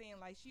saying. She's saying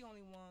like she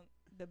only want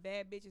the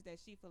bad bitches that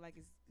she feel like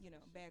is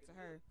bad to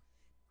her.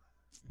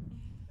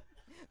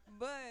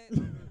 But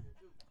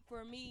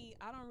for me,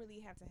 I don't really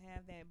have to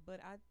have that. But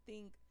I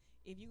think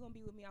if you're gonna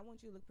be with me, I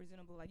want you to look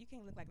presentable. Like you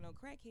can't look like no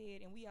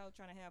crackhead, and we out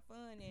trying to have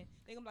fun, and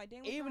they gonna be like,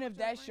 damn. Even if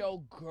that's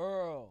your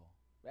girl.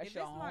 That's if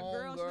your that's my home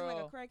girl, she look like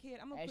a crackhead.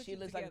 I'm gonna and put she you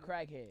looks together.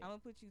 like a crackhead. I'm gonna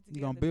put you together.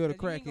 You gonna build a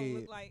because you ain't gonna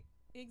crackhead. look like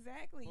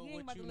exactly. But You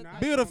ain't about to look not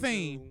like Build a gonna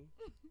fiend.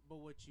 But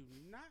what you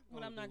not What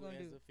gonna I'm not do gonna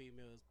as do. a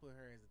female is put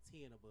her as a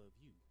 10 above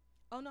you.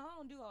 Oh no, I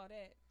don't do all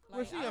that. Well,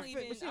 Like, she I a don't fit-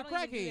 even, but she a I don't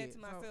even do crackhead, that to so-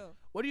 myself.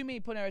 What do you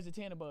mean putting her as a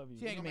 10 above you?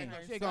 She What ain't do you gonna mean?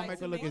 make her. She gonna make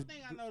her look One as.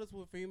 thing I notice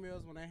with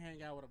females when they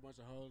hang out with a bunch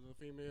of hoes and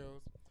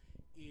females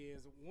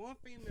is one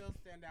female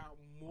stand out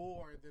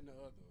more than the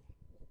other.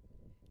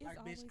 It's Like, bitch,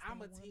 always I'm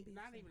that a one 10, bitch.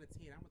 not even a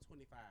 10, I'm a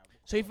 25.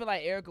 So you feel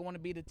like Erica want to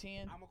be the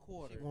 10? I'm a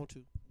quarter. She want to.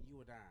 You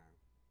a dime.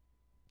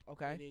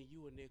 Okay. And then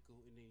you a nickel,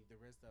 and then the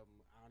rest of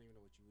them, I don't even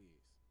know what you is.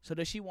 So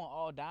does she want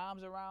all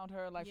dimes around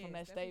her, like from that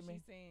Yes, that's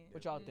statement? What, she's saying.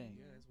 What y'all think?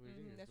 Yeah, that's what it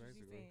is, That's what she's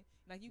basically. saying.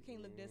 Like you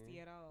can't look dusty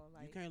at all.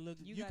 Like You can't look.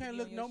 you You gotta can't be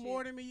look on no your more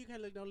shit. than me. You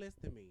can't look no less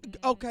than me.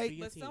 Okay. Be a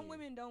But some 10.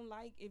 women don't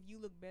like if you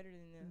look better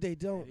than them. They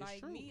don't. It's Like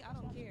true. me, I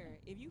don't care.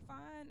 If you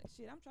find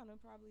shit, I'm trying to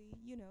probably,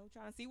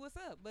 trying to see what's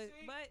up. But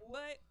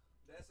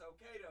That's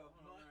okay though.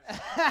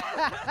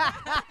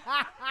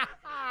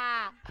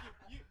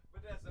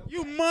 But that's okay.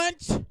 You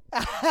munch.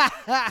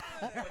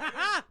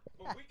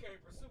 But we can't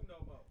pursue no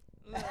more.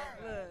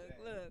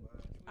 look.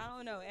 I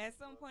don't know. At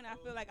some point, I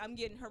feel like I'm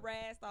getting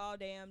harassed all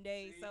damn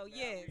day. So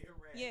yes.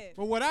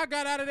 But what I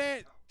got out of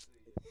that,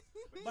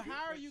 But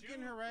how are you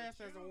getting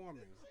harassed as a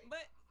woman? But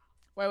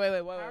Wait. How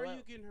are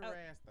you getting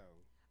harassed though?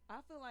 I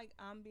feel like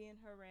I'm being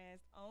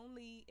harassed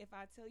only if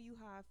I tell you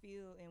how I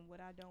feel and what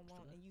I don't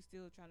want, and you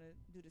still trying to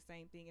do the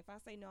same thing. If I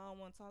say no, I don't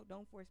want to talk,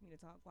 don't force me to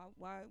talk.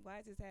 Why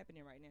is this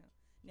happening right now?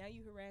 Now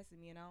you harassing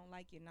me and I don't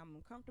like it and I'm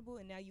uncomfortable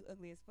and now you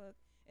ugly as fuck.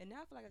 And now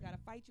I feel like I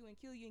gotta fight you and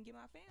kill you and get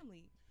my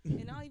family.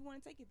 And I don't even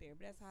want to take it there.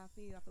 But that's how I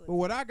feel. but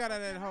what I got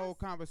out of that whole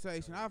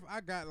conversation,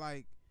 I got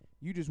like,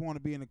 you just want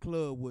to be in a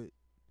club with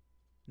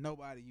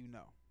nobody you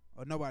know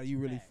or nobody you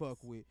really fuck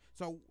with.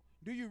 So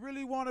do you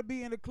really want to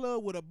be in a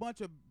club with a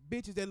bunch of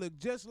bitches that look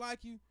just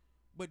like you,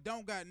 but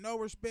don't got no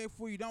respect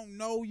for you, don't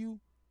know you,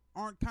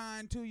 aren't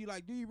kind to you?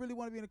 Like, do you really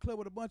want to be in a club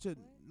with a bunch of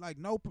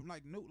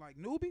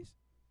newbies?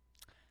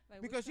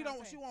 Like, Because she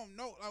won't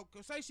know. Like,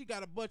 say she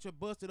got a bunch of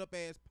busted up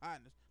ass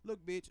partners. Look,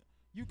 bitch,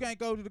 you can't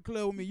go to the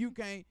club with me. You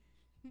can't.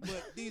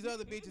 But these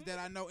other bitches that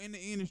I know in the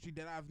industry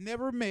that I've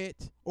never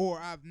met or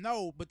I've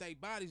know, but they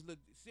bodies look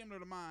similar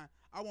to mine.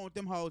 I want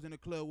them hoes in the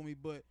club with me.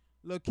 But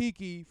Lil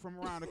Kiki from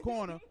around the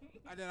corner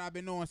that I've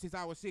been knowing since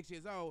I was 6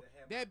 years old.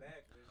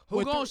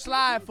 Who gonna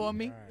slide for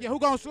me? Yeah, who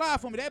gonna slide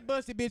for me? That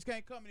busted bitch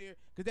can't come in here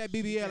because that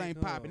BBL ain't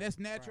popping. That's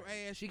natural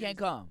ass. She can't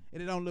come.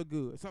 And it don't look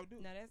good. So, No,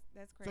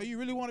 that's crazy. so you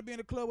really want to be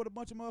in a club with a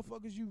bunch of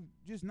motherfuckers you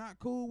just not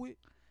cool with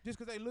just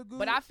because they look good?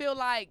 But I feel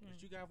like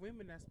But you got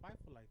women that's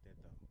spiteful like that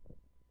though.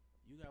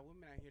 You got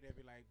women out here that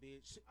be like,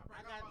 bitch,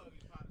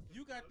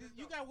 you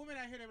got women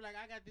out here that be like,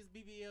 I got this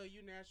BBL,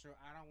 you natural.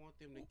 I don't want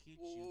them to get you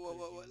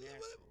 'cause you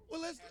natural.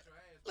 Well,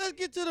 let's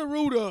get to the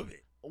root of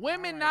it.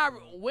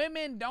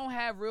 women don't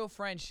have real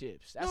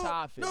friendships. That's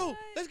how I feel. No,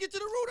 let's get to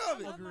the root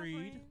of it. love my Agreed.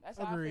 friend. That's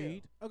how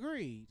Agreed. I love my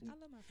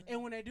friend.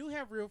 And when they do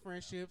have real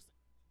friendships,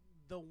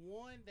 the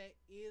one that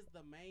is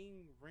the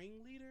main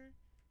ringleader,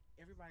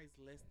 everybody's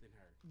less than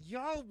her.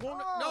 Y'all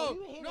wanna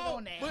you hit it no,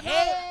 on the but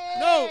head.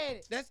 no.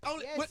 That's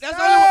only Yes, but that's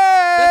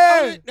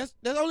sir. only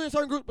that's only in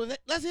certain groups. But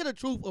let's hear the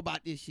truth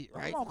about this shit,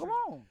 right? Come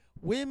on.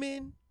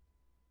 Women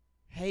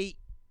hate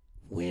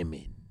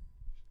women.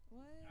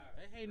 What?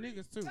 They hate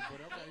niggas too, but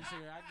okay, so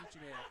I get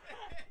you there.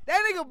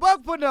 That nigga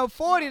Buck putting up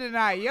 40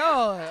 tonight.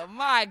 Yo,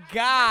 my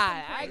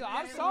God.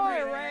 I'm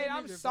sorry, Ray.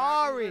 I'm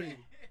sorry.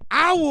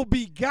 I will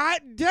be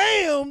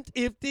goddamned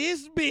if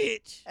this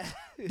bitch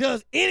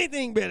does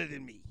anything better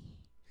than me.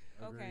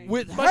 Okay.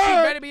 With But she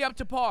her, better be up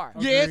to par.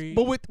 yes, Agreed.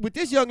 but with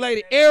this young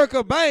lady,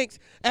 Erica Banks,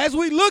 as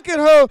we look at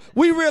her,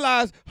 we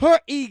realize her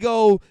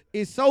ego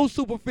is so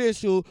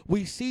superficial.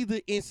 We see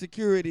the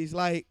insecurities.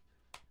 Like,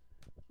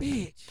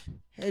 bitch,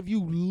 have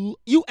you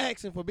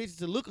asking for bitches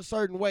to look a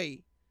certain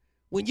way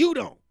when you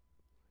don't?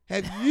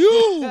 Have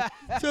you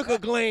took a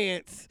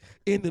glance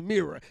in the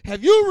mirror?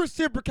 Have you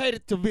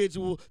reciprocated the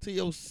visual to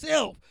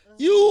yourself?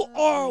 You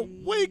are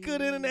weaker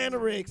than an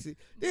anorexic.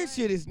 This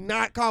shit is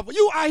not confident.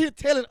 You out here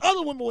telling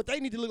other women what they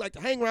need to look like to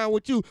hang around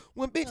with you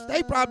when, bitch,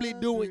 they probably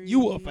doing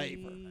you a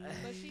favor.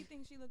 But she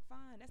thinks she look fine.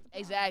 That's the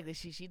problem. Exactly.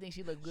 She thinks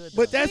she look good.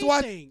 But though. that's She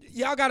why thinks.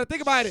 y'all got to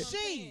think about it.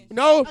 She.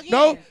 No.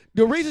 Again,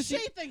 The reason she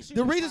thinks she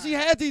the was reason she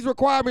fine. has these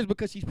requirements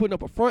because she's putting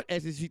up a front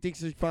as if she thinks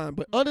she's fine.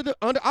 But under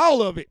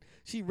all of it,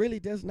 she really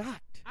does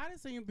not. I done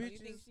seen Oh, you bitches.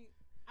 think she?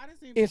 I done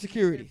seen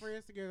Insecurities. bitches get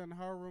friends together in the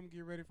whole room,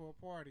 get ready for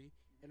a party,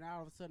 and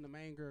all of a sudden the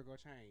main girl go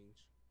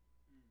change.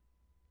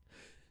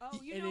 Oh,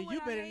 you And know then what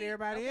you I better than hate?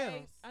 everybody Okay,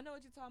 else. I know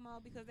what you're talking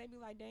about because they be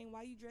like, dang,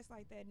 why you dressed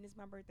like that and it's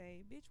my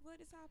birthday? Bitch, what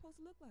is how I'm supposed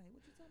to look like?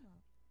 What you talking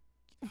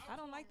about? I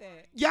don't like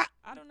that. Yeah.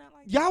 I do not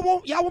like Y'all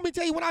want me to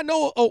tell you when I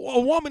know a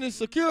woman is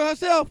secure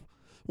herself?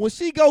 when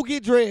she go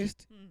get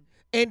dressed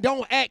and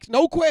don't ask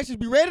no questions,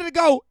 be ready to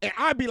go, and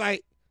I be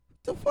like,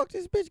 the fuck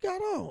this bitch got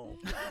on?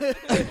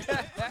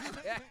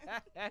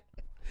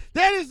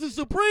 That is the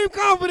supreme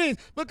confidence,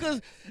 because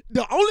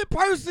the only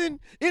person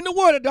in the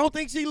world that don't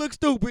think she looks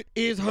stupid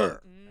is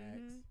her.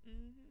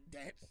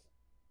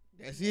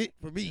 That's it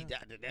for me.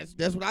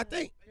 That's what I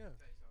think.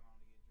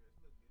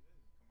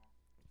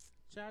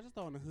 Child, just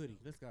throw on a hoodie.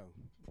 Let's go.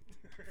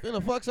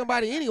 Finna fuck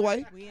somebody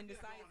anyway. We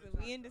indecisive.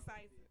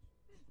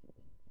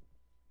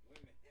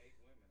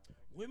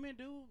 Women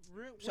do.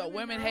 So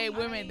women hate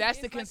women. That's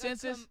the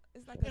consensus.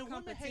 It's like a And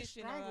women hate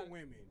competition. stronger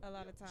women. A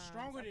lot of times.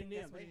 Stronger I than think them.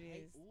 that's what it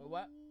is.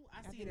 What?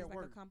 I see think that it's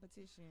work. like a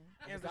competition.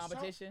 As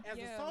competition? As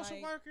Yeah, a social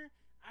like- worker,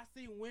 I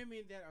see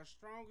women that are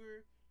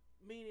stronger,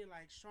 meaning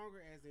like stronger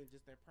as in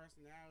just their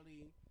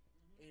personality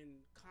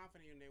and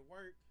confident in their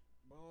work.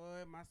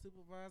 Boy, my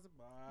supervisor,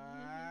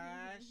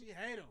 she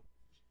hate him.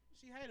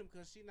 She hate him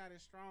because she not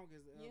as strong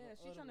as Yeah,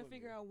 she's other trying to women.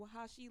 figure out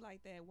how she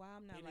like that. Why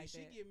I'm not And like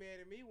then she that. get mad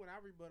at me when I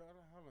rebuttal.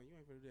 Hold on, you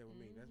ain't finna do that with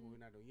me. That's what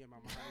we're not doing. Yeah,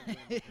 mama, I ain't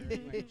doing that, girl.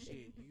 You ain't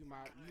shit. You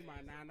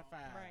my 9 to 5.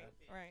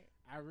 Right.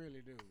 I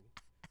really do.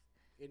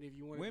 And if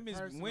you want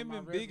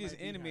Women's biggest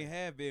enemy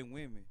have been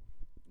women.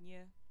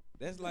 Yeah.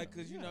 That's like,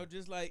 cause you know,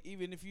 just like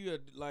even if you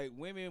like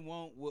women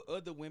want what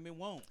other women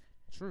want.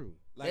 True.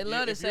 Like They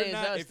love to say it's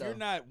us, if though. you're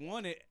not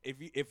wanted,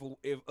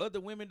 if other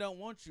women don't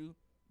want you,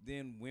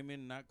 then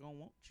women not gonna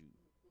want you.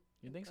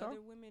 You think so?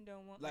 Other women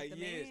don't want Like the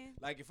yes, man.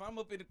 like if I'm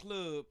up in the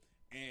club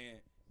and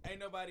ain't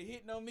nobody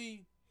hitting on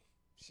me,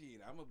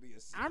 shit, I'm gonna be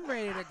I'm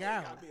ready to go.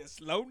 I'll be a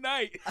slow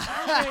night.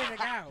 I'm ready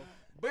to go.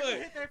 But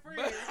hit that friend.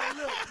 Look, you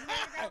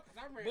ready to go? 'Cause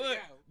I'm ready to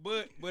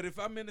go. but if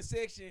I'm in the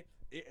section,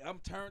 I'm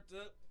turned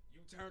up.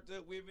 You turned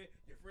up with me.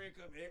 Your friend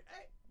come in.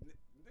 Hey,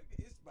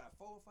 nigga, it's about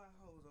 4 or 5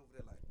 hoes over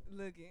there. Like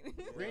looking.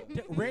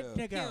 Ready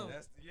to go.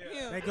 That's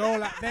the, They go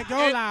live. They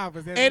go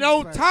live. And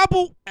on top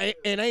of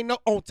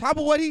on top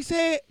of what he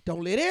said,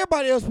 don't let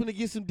everybody else wanna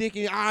get some dick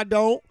in. I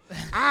don't.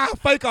 I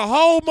fake a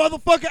whole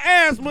motherfucking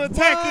asthma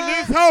attack in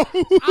this hoe.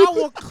 I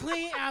will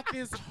clean out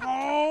this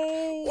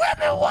whole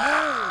Women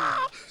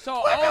wow.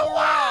 So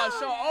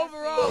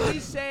overall,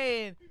 he's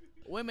saying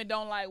women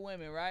don't like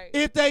women, right?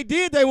 If they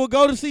did, they would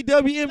go to see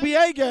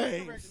WNBA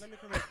games. Let me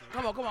correct you.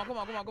 Come on.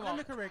 Let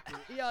me correct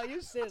you. Yo,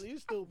 you silly, you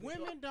stupid.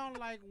 Women don't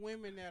like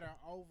women that are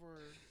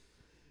over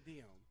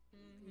them,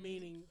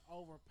 meaning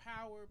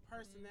overpowered,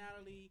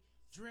 personality,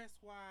 dress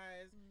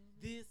wise,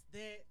 this,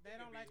 that. They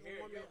don't like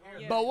a woman.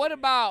 Yeah. But what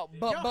about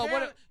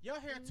your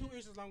hair 2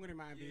 inches longer than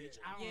mine, bitch.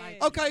 I don't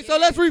like. Okay, so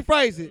let's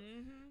rephrase it.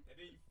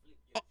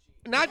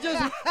 Not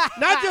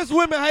just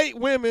women hate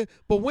women,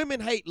 but women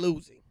hate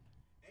losing.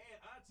 And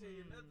I'll tell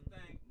you another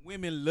thing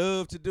women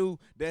love to do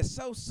that's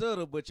so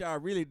subtle, but y'all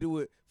really do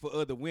it for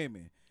other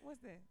women.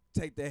 What's that?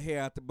 Take that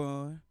hair out the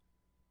bun,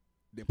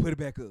 then put it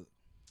back up.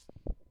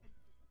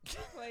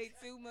 Play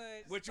too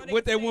much.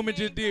 What that woman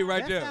just did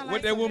right there.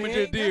 What that woman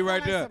just did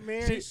right there.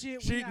 She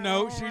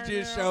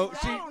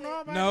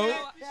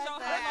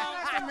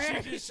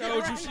just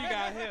showed you she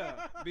got hair,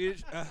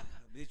 bitch.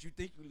 Bitch, you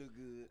think you look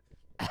good?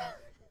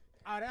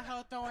 Oh, that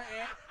hoe throwing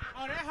ass.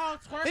 Oh, that hoe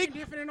twerking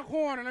different in the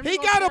corner. Let me He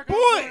go got a twerk in the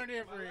corner point.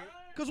 different.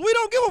 Cause we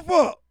don't give a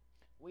fuck.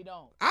 we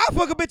don't? I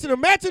fuck a bitch in a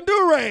matching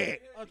do-rag.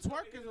 A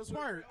twerk is a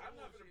twerk.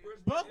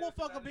 Buck will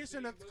fuck a bitch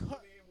in a.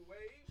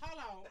 Hold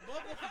on.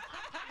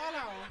 Hold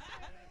on.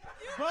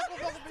 Buck will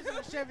fuck a bitch in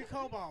a Chevy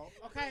Cobalt.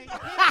 Okay? He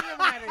don't give a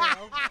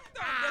goddamn.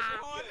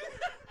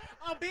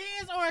 A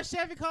Benz or a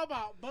Chevy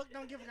Cobalt. Buck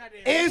don't give a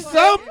goddamn. And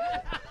some,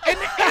 and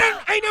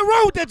ain't nothing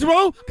wrong with that,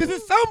 Jerome. Cause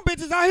there's some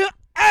bitches out here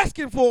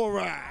asking for a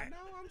ride. No,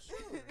 I'm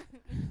sure.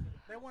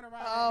 They want to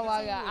ride. Oh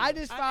my God! I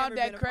just I've found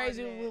never that been a part of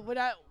crazy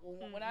that.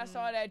 when I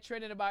saw that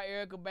trending about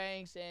Erica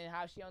Banks and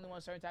how she only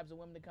wants certain types of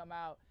women to come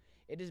out.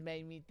 It just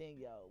made me think,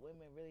 yo,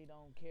 women really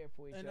don't care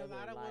for each And other. a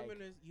lot of like,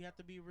 women, you have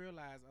to be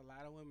realized, a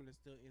lot of women are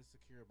still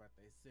insecure about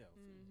themselves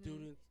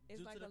due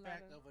It's to like the a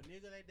fact lot of a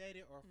nigga they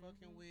dated or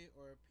fucking with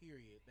or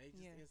period. They just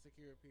Yeah.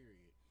 insecure,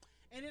 period.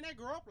 And then they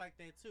grow up like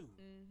that too.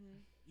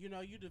 You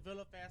know, you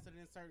develop faster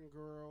than certain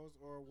girls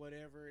or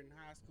whatever in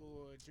high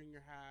school or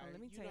junior high.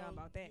 let me You tell y'all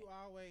know, about that. You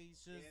always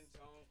just,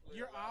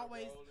 you're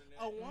always,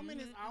 a woman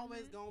is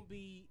always going to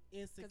be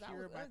insecure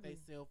was about ugly.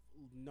 themselves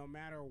no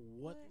matter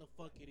what the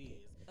fuck it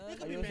is. It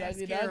could Oh, be you was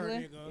ugly mascara,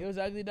 duckling? nigga. You was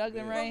ugly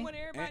duckling, Yeah. Rain? From what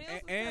everybody else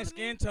was And telling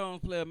skin me.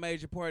 tones play a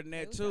major part in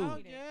that was too. all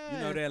Yeah. You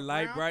know that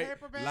light, Brown bright,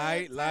 paper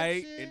bag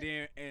light, type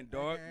shit. and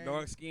dark, Okay.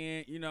 dark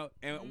skin. You know,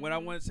 and what I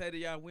want to say to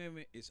y'all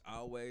women, it's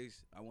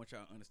always I want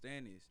y'all to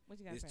understand this. What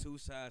you gotta It's say? 2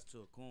 sides to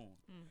a coin.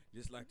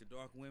 Just like the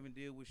dark women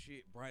deal with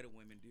shit, brighter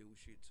women deal with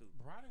shit too.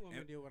 Brighter women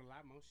And- deal with a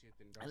lot more shit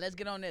than dark. And let's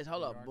get on this.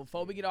 Hold Dark up.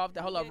 Before we skin. get off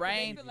that, hold up, Yeah, 'cause they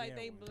Rain. feel like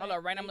they Hold Hold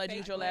up, Rain. I'm gonna let they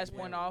you get your fake last black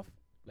point women. off.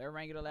 Let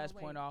Rain get her last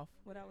wait. point off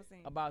What I was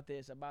saying. about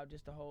this, about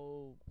just the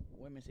whole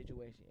women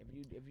situation.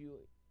 If you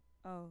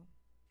Oh,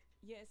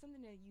 yeah, it's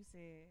something that you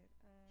said.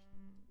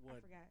 I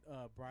What?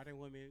 forgot. Brighter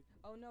women.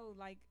 Oh no,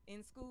 like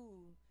in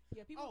school.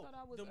 Yeah, people Oh, thought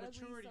I was the ugly,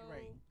 maturity so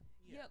rate.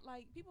 Yeah,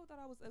 like people thought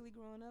I was ugly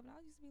growing up, and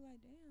I used to be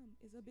like, "Damn,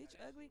 is a bitch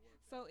ugly?"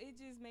 So it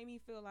just made me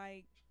feel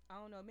like I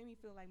don't know, it made me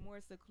feel like more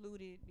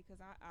secluded because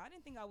I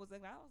didn't think I was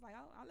ugly. I was like,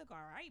 I look all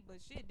right, but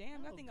shit,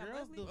 damn, I think I'm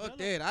girls ugly. Fuck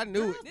that. I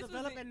knew it. Girls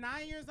developing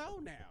 9 years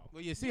old now.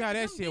 Well, you see how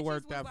that Them shit bitches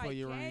worked was out for like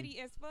you, Rain. catty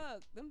as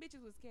fuck. Them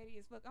bitches was catty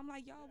as fuck. I'm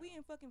like, y'all, we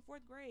in fucking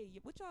 4th grade.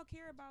 What y'all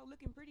care about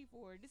looking pretty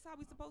for? This how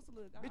we supposed to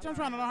look. Bitch, I'm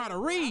trying to learn how to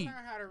read. I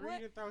learned how to read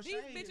What? and throw These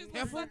shade. bitches and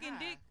was say sucking hi.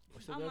 dick.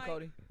 What's the I'm good, like,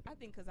 Cody? I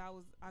think because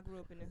I grew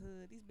up in the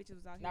hood. These bitches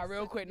was out here. Now,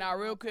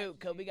 real quick,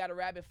 because we got a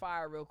rapid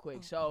fire real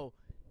quick. So,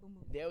 Boom,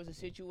 boom. there was a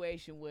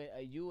situation with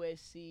a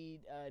USC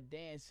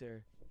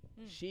dancer.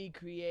 She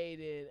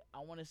created, I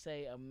want to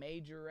say, a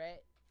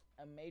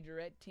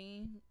majorette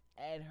team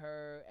at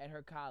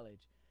her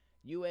college.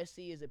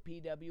 USC is a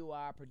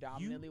PWI,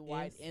 predominantly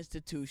white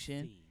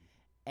institution,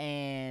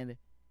 and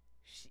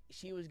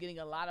she was getting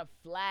a lot of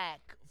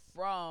flack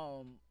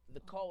from the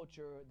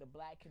culture, the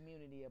black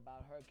community,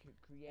 about her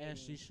creating As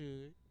she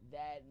should.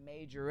 that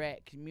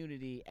majorette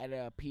community at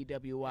a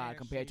PWI As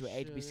compared to she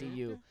an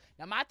HBCU.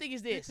 Now, my thing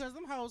is this. Because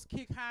them hoes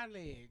kick high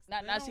legs.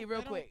 Now see,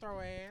 real they quick. Don't throw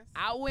ass.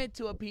 I went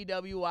to a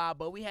PWI,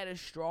 but we had a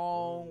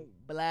strong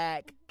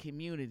black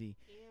community.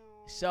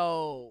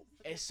 So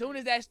as soon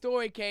as that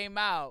story came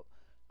out,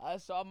 I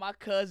saw my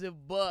cousin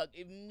Buck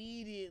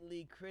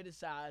immediately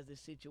criticize the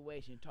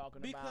situation,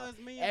 talking Because about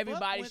me and everybody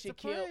Buck went should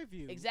to kill. Prairie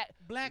View. Exactly.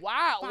 Black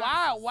Why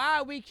foxes.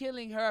 are we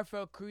killing her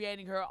for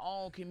creating her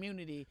own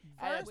community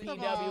at a First of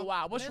all,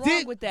 PWI? What's let's-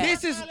 wrong with that?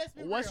 this is- Let's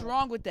be What's real.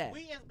 wrong with that?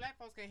 We as black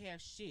folks can't have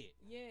shit.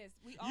 Yes,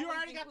 we. You always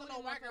already got the including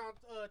little white girl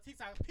motherfuckers. on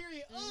TikTok.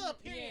 Period.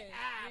 Period. Yeah,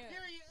 Ah. yeah.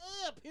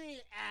 Period.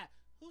 Period. Ah.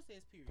 Who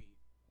says period?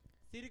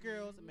 City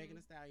girls and Megan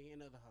Thee Stallion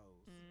and other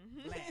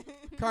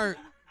hoes. Black.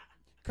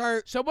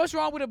 Kurt, So what's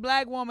wrong with a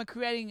black woman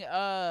creating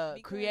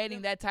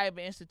Because that type of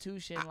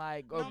institution or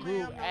no, group?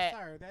 ma'am, no, at,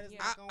 sir. That is Yeah.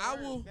 not gonna I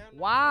work. will- No, no, no,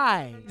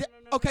 Why? no, no, no,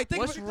 no, Okay, no. think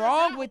What's of it-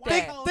 wrong with White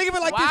that? hoes- think of it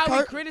like Why this, are we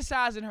Kurt.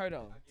 criticizing her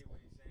though?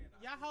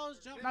 Y'all hoes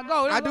jump. Now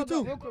go. I go, do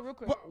go, too. Real quick, real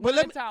quick. But One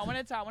let at a time. One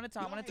at a time. One at a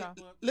time. One at a time.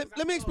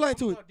 Let me explain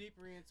to it.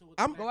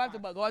 I'm- Go after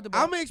Buck. Go after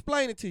Buck. I'm gonna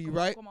explain it to you,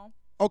 right? Come on.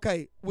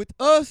 Okay, with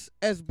us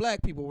as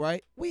black people,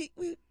 right? We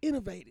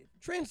innovative,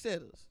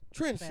 trendsetters,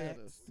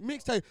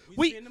 mixtape. We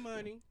We spend the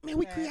money. man,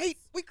 we Facts.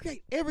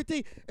 create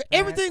everything.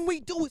 Everything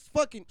we do is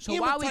fucking So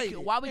why we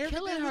imitated.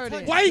 killing Everything her we then?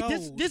 touch- Wait,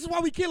 Gold. this is why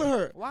we killing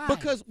her. Why?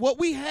 Because what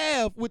we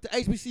have with the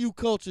HBCU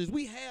cultures,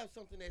 we have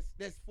something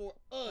that's for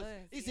us. Us,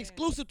 It's yeah.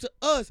 exclusive to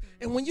us.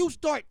 And when you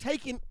start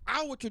taking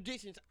our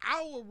traditions,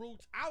 our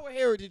roots, our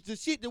heritage, the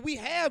shit that we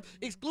have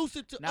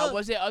exclusive to Now, us.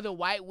 was it other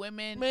white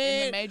women in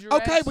Man, the major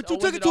okay, but you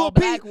took it to a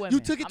peak. You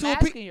took it to a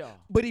peak. y'all.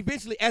 But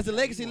eventually, as the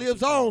legacy you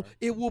lives too on, far.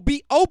 it will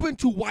be open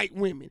to white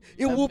women.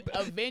 It will.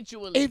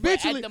 Eventually. But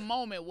Eventually- at the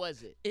moment,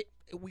 was it?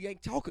 We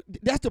ain't talking.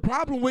 That's the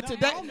problem with The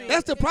today. moment-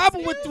 That's the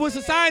problem with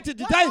society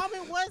What today.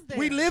 moment was there?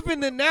 We live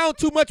in the now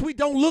too much. We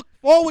don't look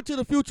forward to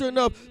the future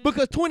enough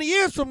because 20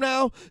 years from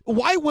now,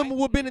 white women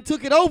will have been and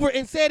took it over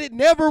and said it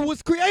never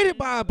was created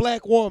by a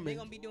black They woman.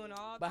 gonna be doing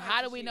all. But types how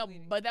do of we shit know? with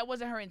it. But that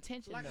wasn't her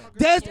intention, Like though. my girl-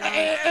 That's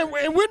Yeah.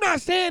 and we're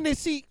not saying that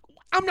she.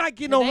 I'm not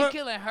getting on They her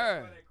killing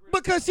her.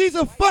 because she's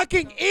a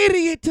fucking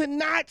idiot to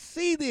not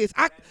see this.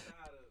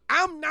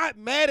 I'm not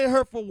mad at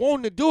her for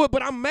wanting to do it,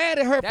 but I'm mad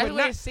at her That's for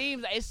what it not.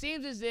 seems like. It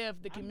seems as if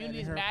the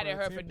community is mad at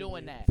her for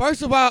doing that.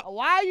 First of all,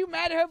 Why are you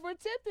mad at her for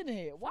attempting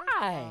it? First of all,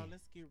 Why?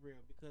 let's get real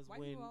because White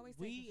when people always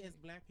we taking as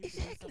shit. black people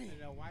do something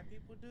that white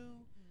people do,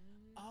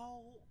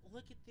 oh,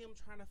 look at them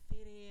trying to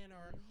fit in,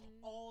 or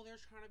oh, they're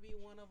trying to be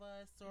one of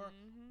us, or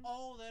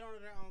oh, they don't know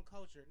their own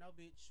culture. No,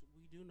 bitch,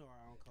 we do know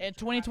our own culture. In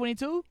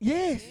 2022?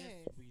 yes.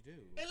 Yes, we do.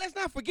 And let's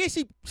not forget,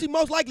 she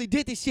most likely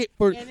did this shit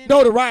for And then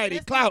notoriety,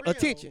 let's be clout, real,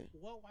 attention.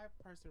 What white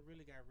person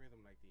really got rhythm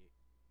like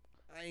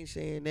that? I ain't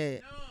saying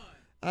that.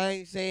 I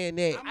ain't saying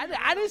that.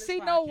 I didn't see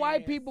no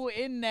white people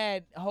in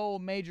that whole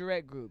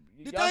majorette group.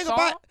 The Y'all thing saw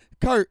about it?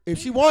 Kurt, if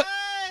she want,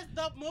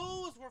 Because the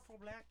moves were for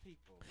black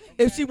people.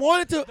 if she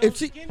wanted to, if Those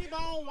she, skinny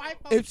bone white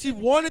folks if she in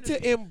the wanted to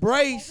community.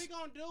 embrace, What we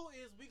gonna do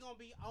is we gonna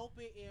be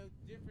open and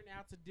different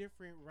out to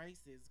different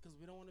races because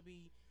we don't want to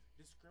be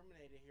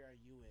discriminated here at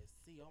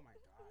USC. Oh my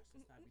gosh,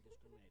 let's not be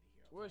discriminated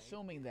here. We're okay?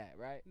 assuming that,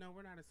 right? No,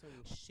 we're not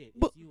assuming shit.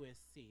 But-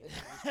 It's USC. It's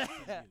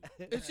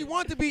HBCU. if she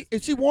wanted to be,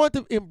 if she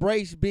wanted to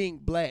embrace being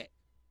black,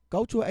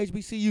 go to a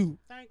HBCU.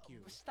 Thank you.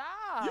 Stop.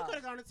 You could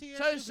have gone to TSU.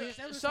 So bitch.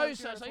 That was you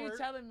something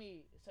telling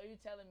me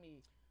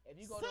if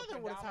you go to a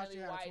Southern would've taught predominantly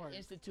you how to white twerk.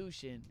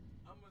 institution,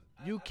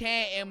 you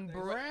can't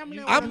embrace. Grambling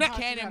You I'm not-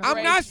 can't I'm embrace.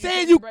 I'm not you saying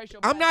can't you. embrace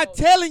your I'm black not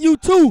culture. telling you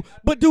to,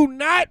 but do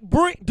not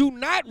Let's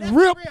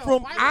rip be real.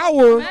 from White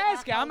our.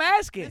 folks still I'm our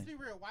asking. Let's be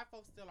real. White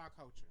folks still our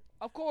culture.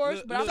 Of course,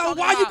 Look, but I'm look. So talking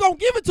why you about- gonna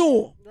give it to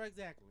him? No,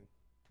 exactly.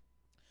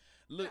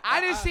 Look,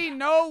 I didn't see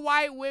no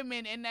white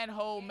women in that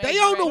whole. They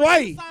on the majorette.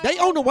 way. They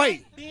on the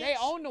way. They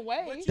on the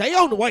way. But you They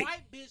got on the a way.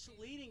 White bitch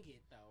leading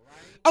it though, right?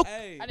 Oh,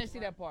 Hey, I didn't see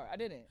that part. I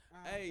didn't.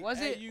 hey, Was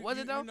hey, it- You, was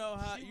it you, though? You know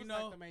how She you was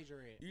know. like the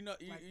majorette. You know,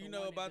 Like you the know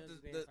one that about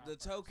does the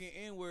dance token first.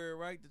 N word,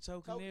 right? The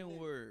token Token N N.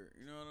 word.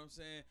 You know what I'm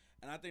saying?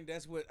 And I think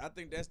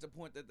that's the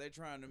point that they're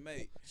trying to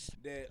make.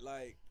 That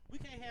like We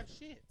can't have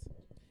shit.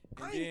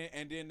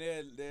 and then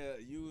they'll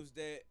use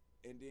that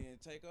and then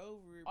take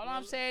over it. All bro.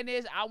 I'm saying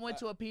is, I went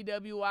to a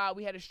PWI.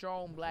 We had a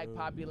strong black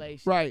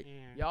population. Right.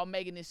 Yeah. Y'all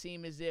making it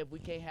seem as if we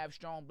can't have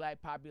strong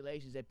black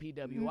populations at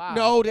PWI.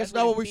 No, that's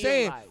not what we're it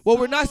saying. feel like. What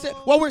we're not saying.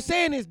 What we're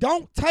saying is,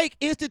 don't take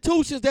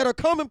institutions that are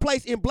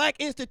commonplace in black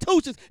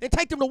institutions and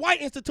take them to white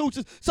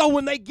institutions. So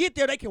when they get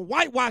there, they can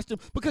whitewash them.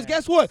 Because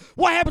guess what?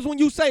 What happens when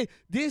you say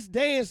this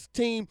dance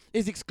team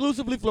is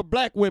exclusively for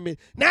black women?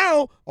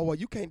 Now, oh well,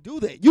 you can't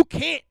do that. You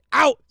can't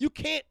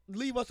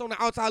leave us on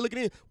the outside looking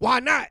in. Why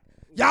not?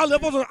 Y'all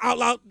left us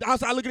on the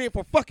outside looking in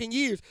for fucking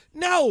years.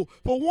 No,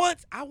 for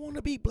once, I want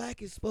to be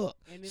black as fuck.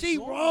 She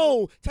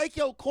wrong. Take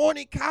your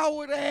corny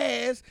coward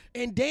ass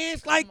and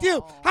dance like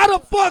them. How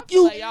the fuck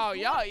you? Like,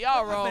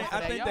 y'all wrong.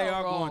 I think they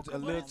are going a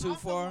little too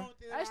far.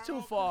 That's too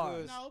far.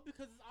 No,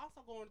 because it's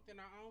also going within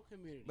our own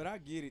community. But I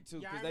get it too,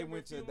 Yeah, because I they remember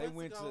went to a few they months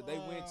went to ago, they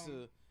went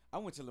to I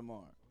went to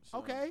Lamar. So,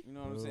 Okay. You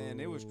know what I'm saying?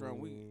 They were strong.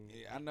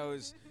 I know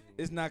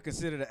it's not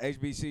considered a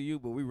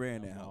HBCU, but we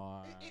ran that.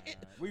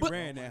 We But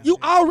ran that. You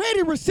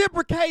already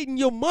reciprocating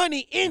your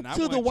money And I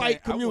into the wasn't white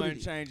I community.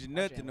 wasn't changing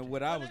nothing to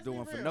what I was let's be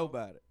doing for real.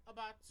 nobody.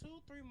 About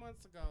 2-3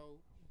 months ago,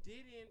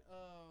 didn't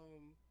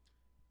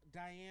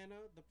Diana,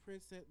 the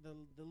princess,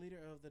 the leader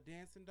of the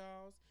Dancing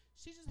Dolls,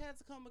 she just had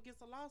to come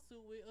against a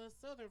lawsuit with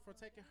Southern for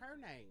taking her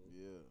name.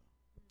 Yeah.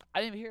 I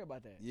didn't even hear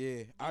about that.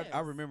 Yeah, I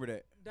Yes. remember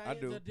that. I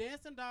do. The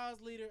Dancing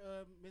Dolls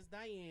leader, Miss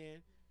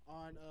Diane,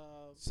 on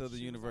Southern she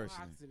was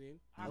University. on Oxygen,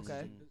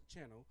 Okay. the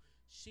channel.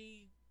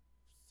 She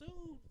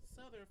sued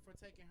Southern for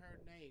taking her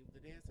name, the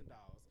Dancing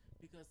Dolls,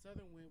 because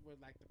Southern went with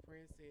like the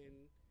Prince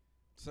and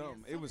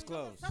Something. Yeah, It was something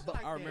close. like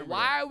that. I remember.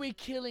 Why are we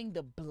killing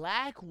the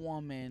black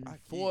woman I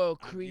get for what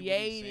he's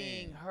creating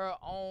saying. her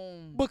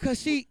own?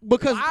 Because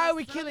Why are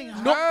we killing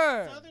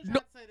her? Southern No. tried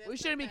to say that's We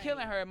shouldn't be okay.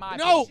 killing her, in my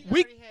No, opinion. She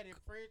we- already had it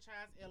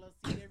franchise,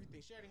 LLC, and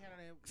everything. She already had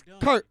that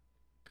done.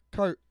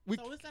 Kurt, we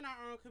So it's in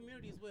our own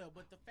community as well.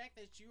 But the fact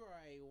that you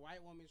are a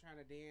white woman trying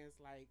to dance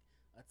like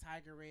a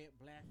tigerette,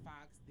 black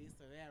fox, this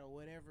or that or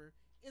whatever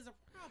is a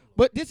problem.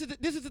 But this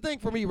is the thing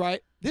for me,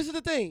 right? This is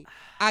the thing.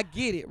 I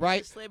get it,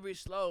 right? It's a slippery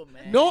slope,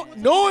 man. No- It's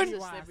knowing- a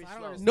PWI, slippery so I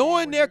don't slope. understand Knowing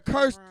where their you're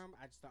coming curse- from,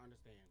 I just don't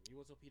understand. You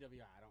went to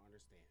PWI, I don't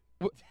understand.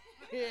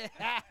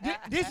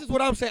 This is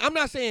what I'm saying. I'm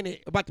not saying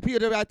it about the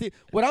PWI thing.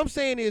 What I'm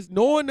saying is,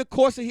 knowing the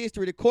course of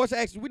history, the course of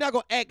action, we're not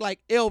gonna act like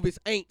Elvis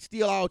ain't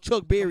still all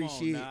Chuck Berry Come on,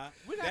 shit. nah.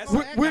 We're not That's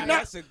gonna a- act We're like not-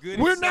 That's a good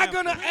We're example. not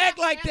gonna act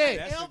like that.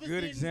 That's a Elvis good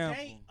didn't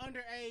example. date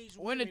underage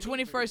We're in the women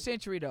 21st either.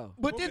 century, though.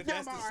 But But this,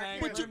 that's the but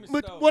same you- premise,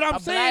 but though. what I'm A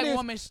saying black is,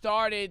 woman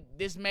started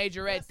this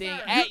majorette But thing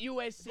sir, at you-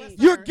 USC. but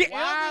You're sir, get- Why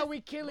Elvis- are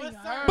we killing but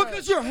her? sir,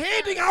 because you're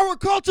handing our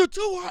culture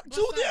to but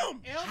sir,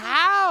 them. Elvis-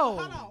 How? Hold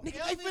on. Nigga, they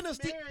Elvis finna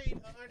steal- married an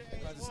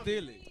underage About to woman.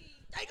 steal it.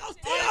 They gonna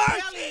steal R. her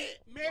Kelly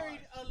shit. married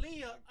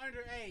Aaliyah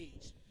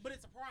underage, but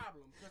it's a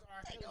problem because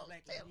R. Kelly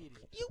black and get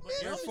it. You But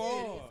missing Elvis it. did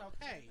it, It's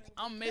okay.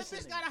 I'm This missing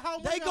bitch it. got a whole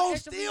They window gonna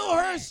extra steal on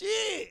her Max.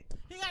 shit.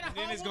 He got a And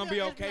then whole it's gonna window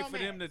be extra okay on for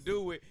them to Max.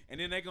 do it, and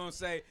then they gonna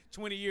say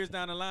 20 years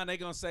down the line they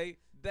gonna say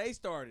they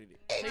started it.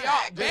 So y'all,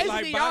 Exactly. basically,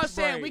 like y'all box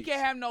saying we braids.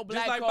 can't have no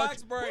black Just like culture.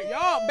 box braids.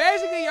 Y'all,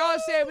 basically, y'all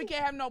saying we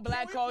can't have no black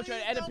Can we culture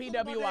please at a go to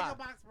PWI. Bodega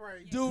Box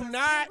Break? Do Because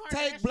not Kim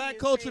take Kardashian black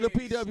culture to said-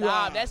 PWI.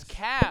 Stop, that's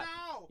cap.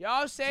 No.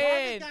 Y'all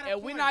saying got a if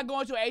we're point. not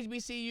going to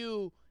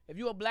HBCU, if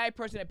you a black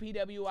person at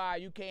PWI,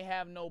 you can't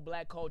have no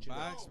black culture.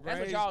 Box That's what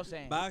braids, y'all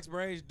saying. Box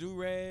braids, do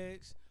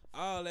rags,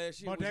 all that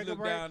shit was Bodega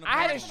looked braids. down.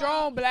 I had a upon.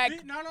 strong black.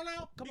 No. Come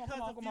on, Because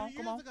come on, a come few on, years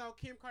come on. ago,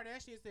 Kim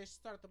Kardashian said she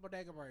started the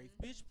bodega braids.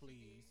 Bitch,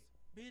 please.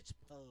 Bitch,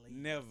 please.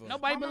 Never.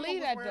 Nobody My mama believe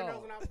was that wearing those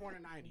though. when I was born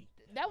in 90.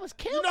 That was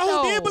Kim. You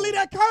know who did though. believe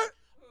that, Kurt?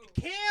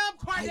 Kim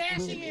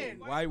Kardashian.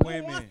 White who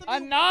women. wants to be A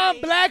white,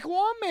 non-black Who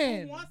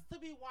woman. wants to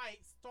be white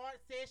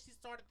said she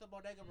started the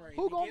bodega braids.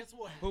 Who And gon- guess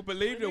what? Who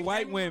believed Women in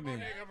white came with women?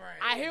 bodega braids.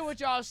 I hear what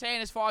y'all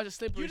saying as far as the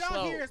slippery You don't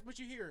slope. hear us, but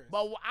you hear us.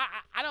 But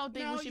I don't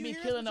think No, we should you be hear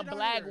us, killing but a you don't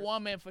black hear us.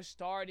 woman for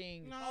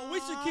starting. No. Oh, we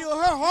should kill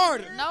her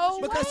harder. No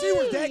Because she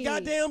was that way.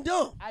 goddamn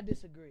dumb. I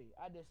disagree.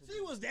 I disagree.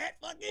 She was that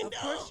fucking Of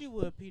dumb. course you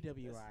would,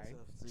 PWI.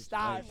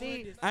 Stop.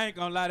 See, I ain't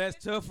gonna lie,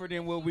 that's tougher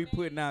than what we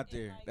putting out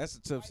there. That's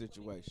a tough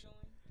situation.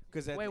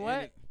 Cause at Wait, the what?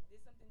 end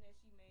It's something that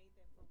she made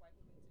that for white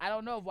women. I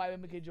don't know if white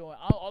women can join.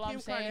 All I'm Kim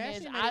saying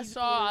is Kardashian I made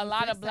saw a equal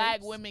lot of sex black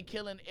tapes. women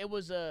killing. It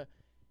was a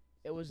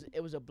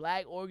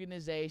black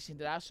organization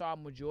that I saw a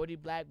majority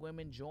black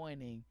women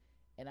joining,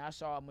 and I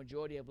saw a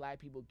majority of black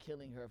people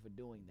killing her for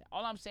doing that.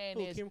 All I'm saying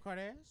Who, is Kim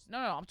Kardashian? no.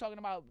 I'm talking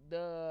about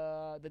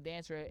the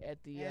dancer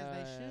at the As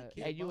they should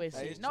kill at both USC.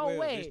 Hey, it's no 12,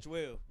 way. It's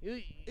 12.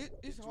 It's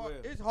It's hard.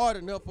 12. It's hard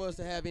enough for us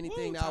to have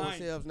anything Woo, to tiny.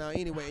 ourselves now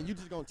anyway, and you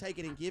just gonna take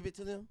it and give it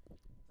to them,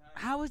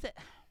 How is that?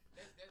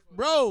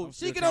 bro? I'm She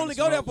still can trying only to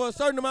go there smoke. for a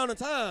certain amount of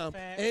time,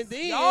 Facts. and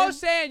then Y'all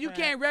saying you Facts.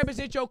 can't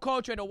represent your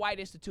culture at a white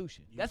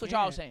institution. That's what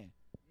y'all can't. saying.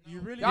 You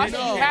really Y'all can't.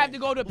 say you have to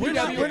go to We're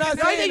not- PW. we're not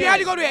Y'all saying say you have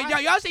to that. go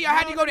to. Y'all say y'all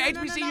had to go to No,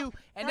 HBCU, and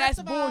First that's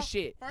of all-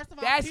 bullshit. First of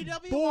all, That's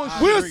PWI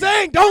bullshit. we're agree.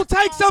 saying don't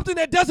take something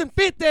that doesn't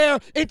fit there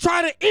and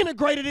try to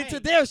integrate it into Hey.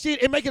 their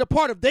shit and make it a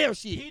part of their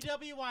shit.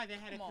 PWI, they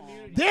had a Come on.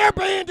 community. Their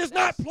band does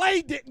not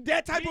play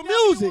that type of PWI,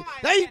 music.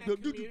 they They had a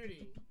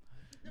community.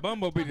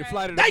 Bumblebee, the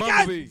flight of the They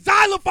got Bumblebee.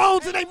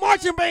 xylophones in their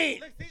marching band.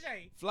 Look,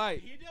 CJ.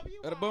 Flight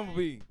of the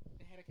Bumblebee.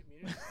 They had a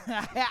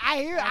community. I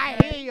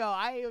hear y'all.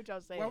 I hear what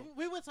y'all saying. Well,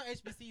 we went to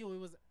HBCU. It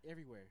was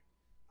everywhere.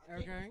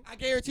 Okay. I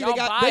guarantee Y'all they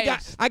got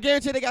biased. I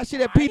guarantee they got shit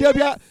at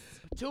PWI.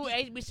 2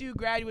 HBCU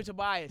graduates are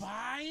biased.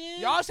 Bias?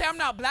 Y'all say I'm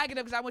not black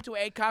enough because I went to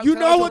a college. You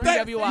know what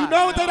they? they you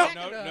know what they don't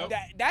No.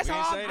 That's We how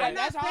ain't I'm say feeling. that.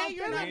 That's how I'm We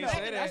feeling. ain't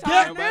say That's that. how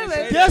I'm Nobody feeling.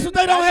 say Guess what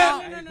they don't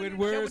That's have? how- With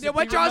words Then to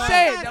what keep y'all in mind.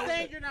 said? I'm not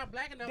saying you're not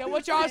black enough. Then I'm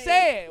what y'all saying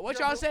said? What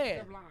y'all you're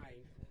said? blind.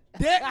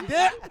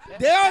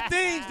 there are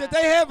things that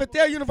they have at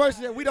their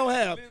university that we don't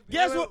have.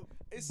 Guess what?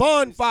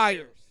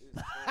 Bonfires.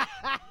 You're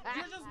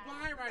just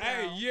blind right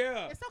Hey, now.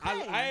 yeah. It's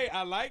okay.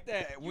 I like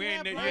that. We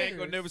have ain't, you ain't gonna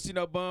blinders. never see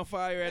no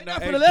bonfire at They're no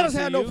not finna let us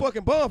have no HBCU.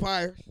 fucking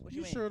bonfires. What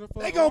you mean? Sure the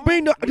fuck They gonna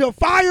be the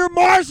fire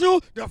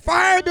marshal, the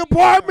fire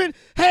department,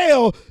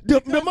 hell,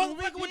 the when we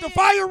motherfucker with the did-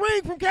 fire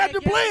ring from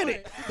Captain Guess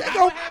Planet. what? They Guess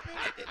go what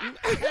happened?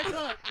 Hey,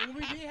 look, when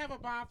we did have a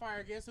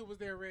bonfire, guess who was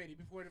there ready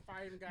before the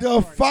fire even got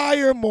the started?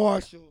 fire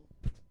marshal.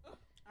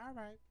 All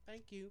right,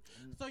 thank you.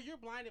 So you're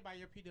blinded by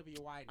your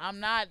PWI. I'm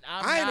not.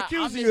 I ain't not,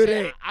 accusing I'm you just of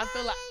saying,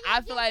 that.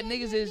 I feel like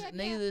niggas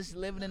is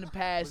living in the Was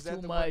past that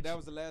too the much. one? That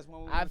was the last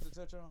one we I've- wanted to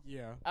touch on?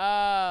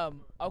 Yeah,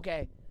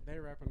 Okay. they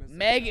rapping this.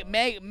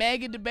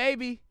 Megan the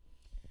baby.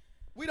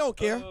 We don't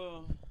care.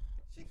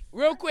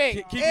 Real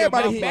quick. Keep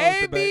Everybody your hit. mouth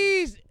closed,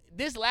 Babies.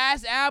 This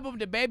last album,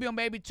 the Baby on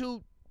Baby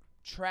 2,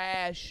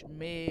 trash,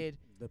 mid.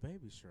 The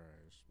baby's trash.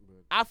 But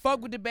I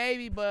fuck with the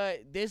Baby,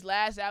 but this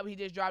last album he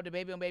just dropped, the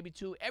Baby on Baby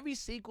 2. Every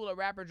sequel a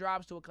rapper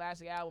drops to a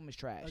classic album is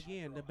trash.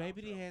 Again, the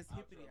baby that has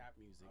hippity hop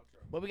music.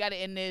 But we gotta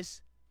end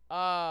this.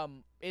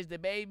 Is the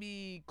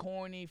Baby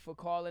corny for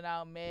calling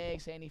out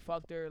Meg, saying he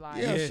fucked her? Like,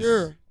 Yeah, Yes.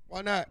 sure.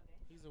 Why not?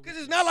 He's a Because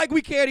it's not like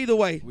we cared either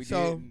way. We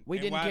so didn't. We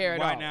And didn't why, care at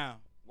why all. now?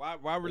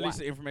 Why release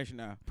the information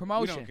now?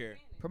 Promotion. We don't care.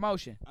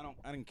 promotion.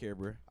 I didn't care,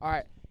 bro. All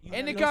right. You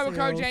In the have Cover no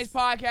Kirk sales. James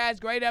podcast,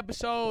 great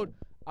episode.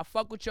 I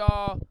fuck with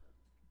y'all.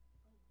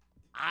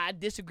 I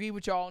disagree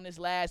with y'all on this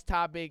last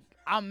topic.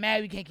 I'm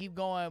mad we can't keep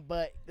going,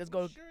 but let's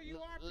go. Sure you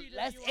are,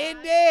 Let's PWI. end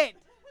it.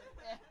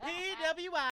 PWI.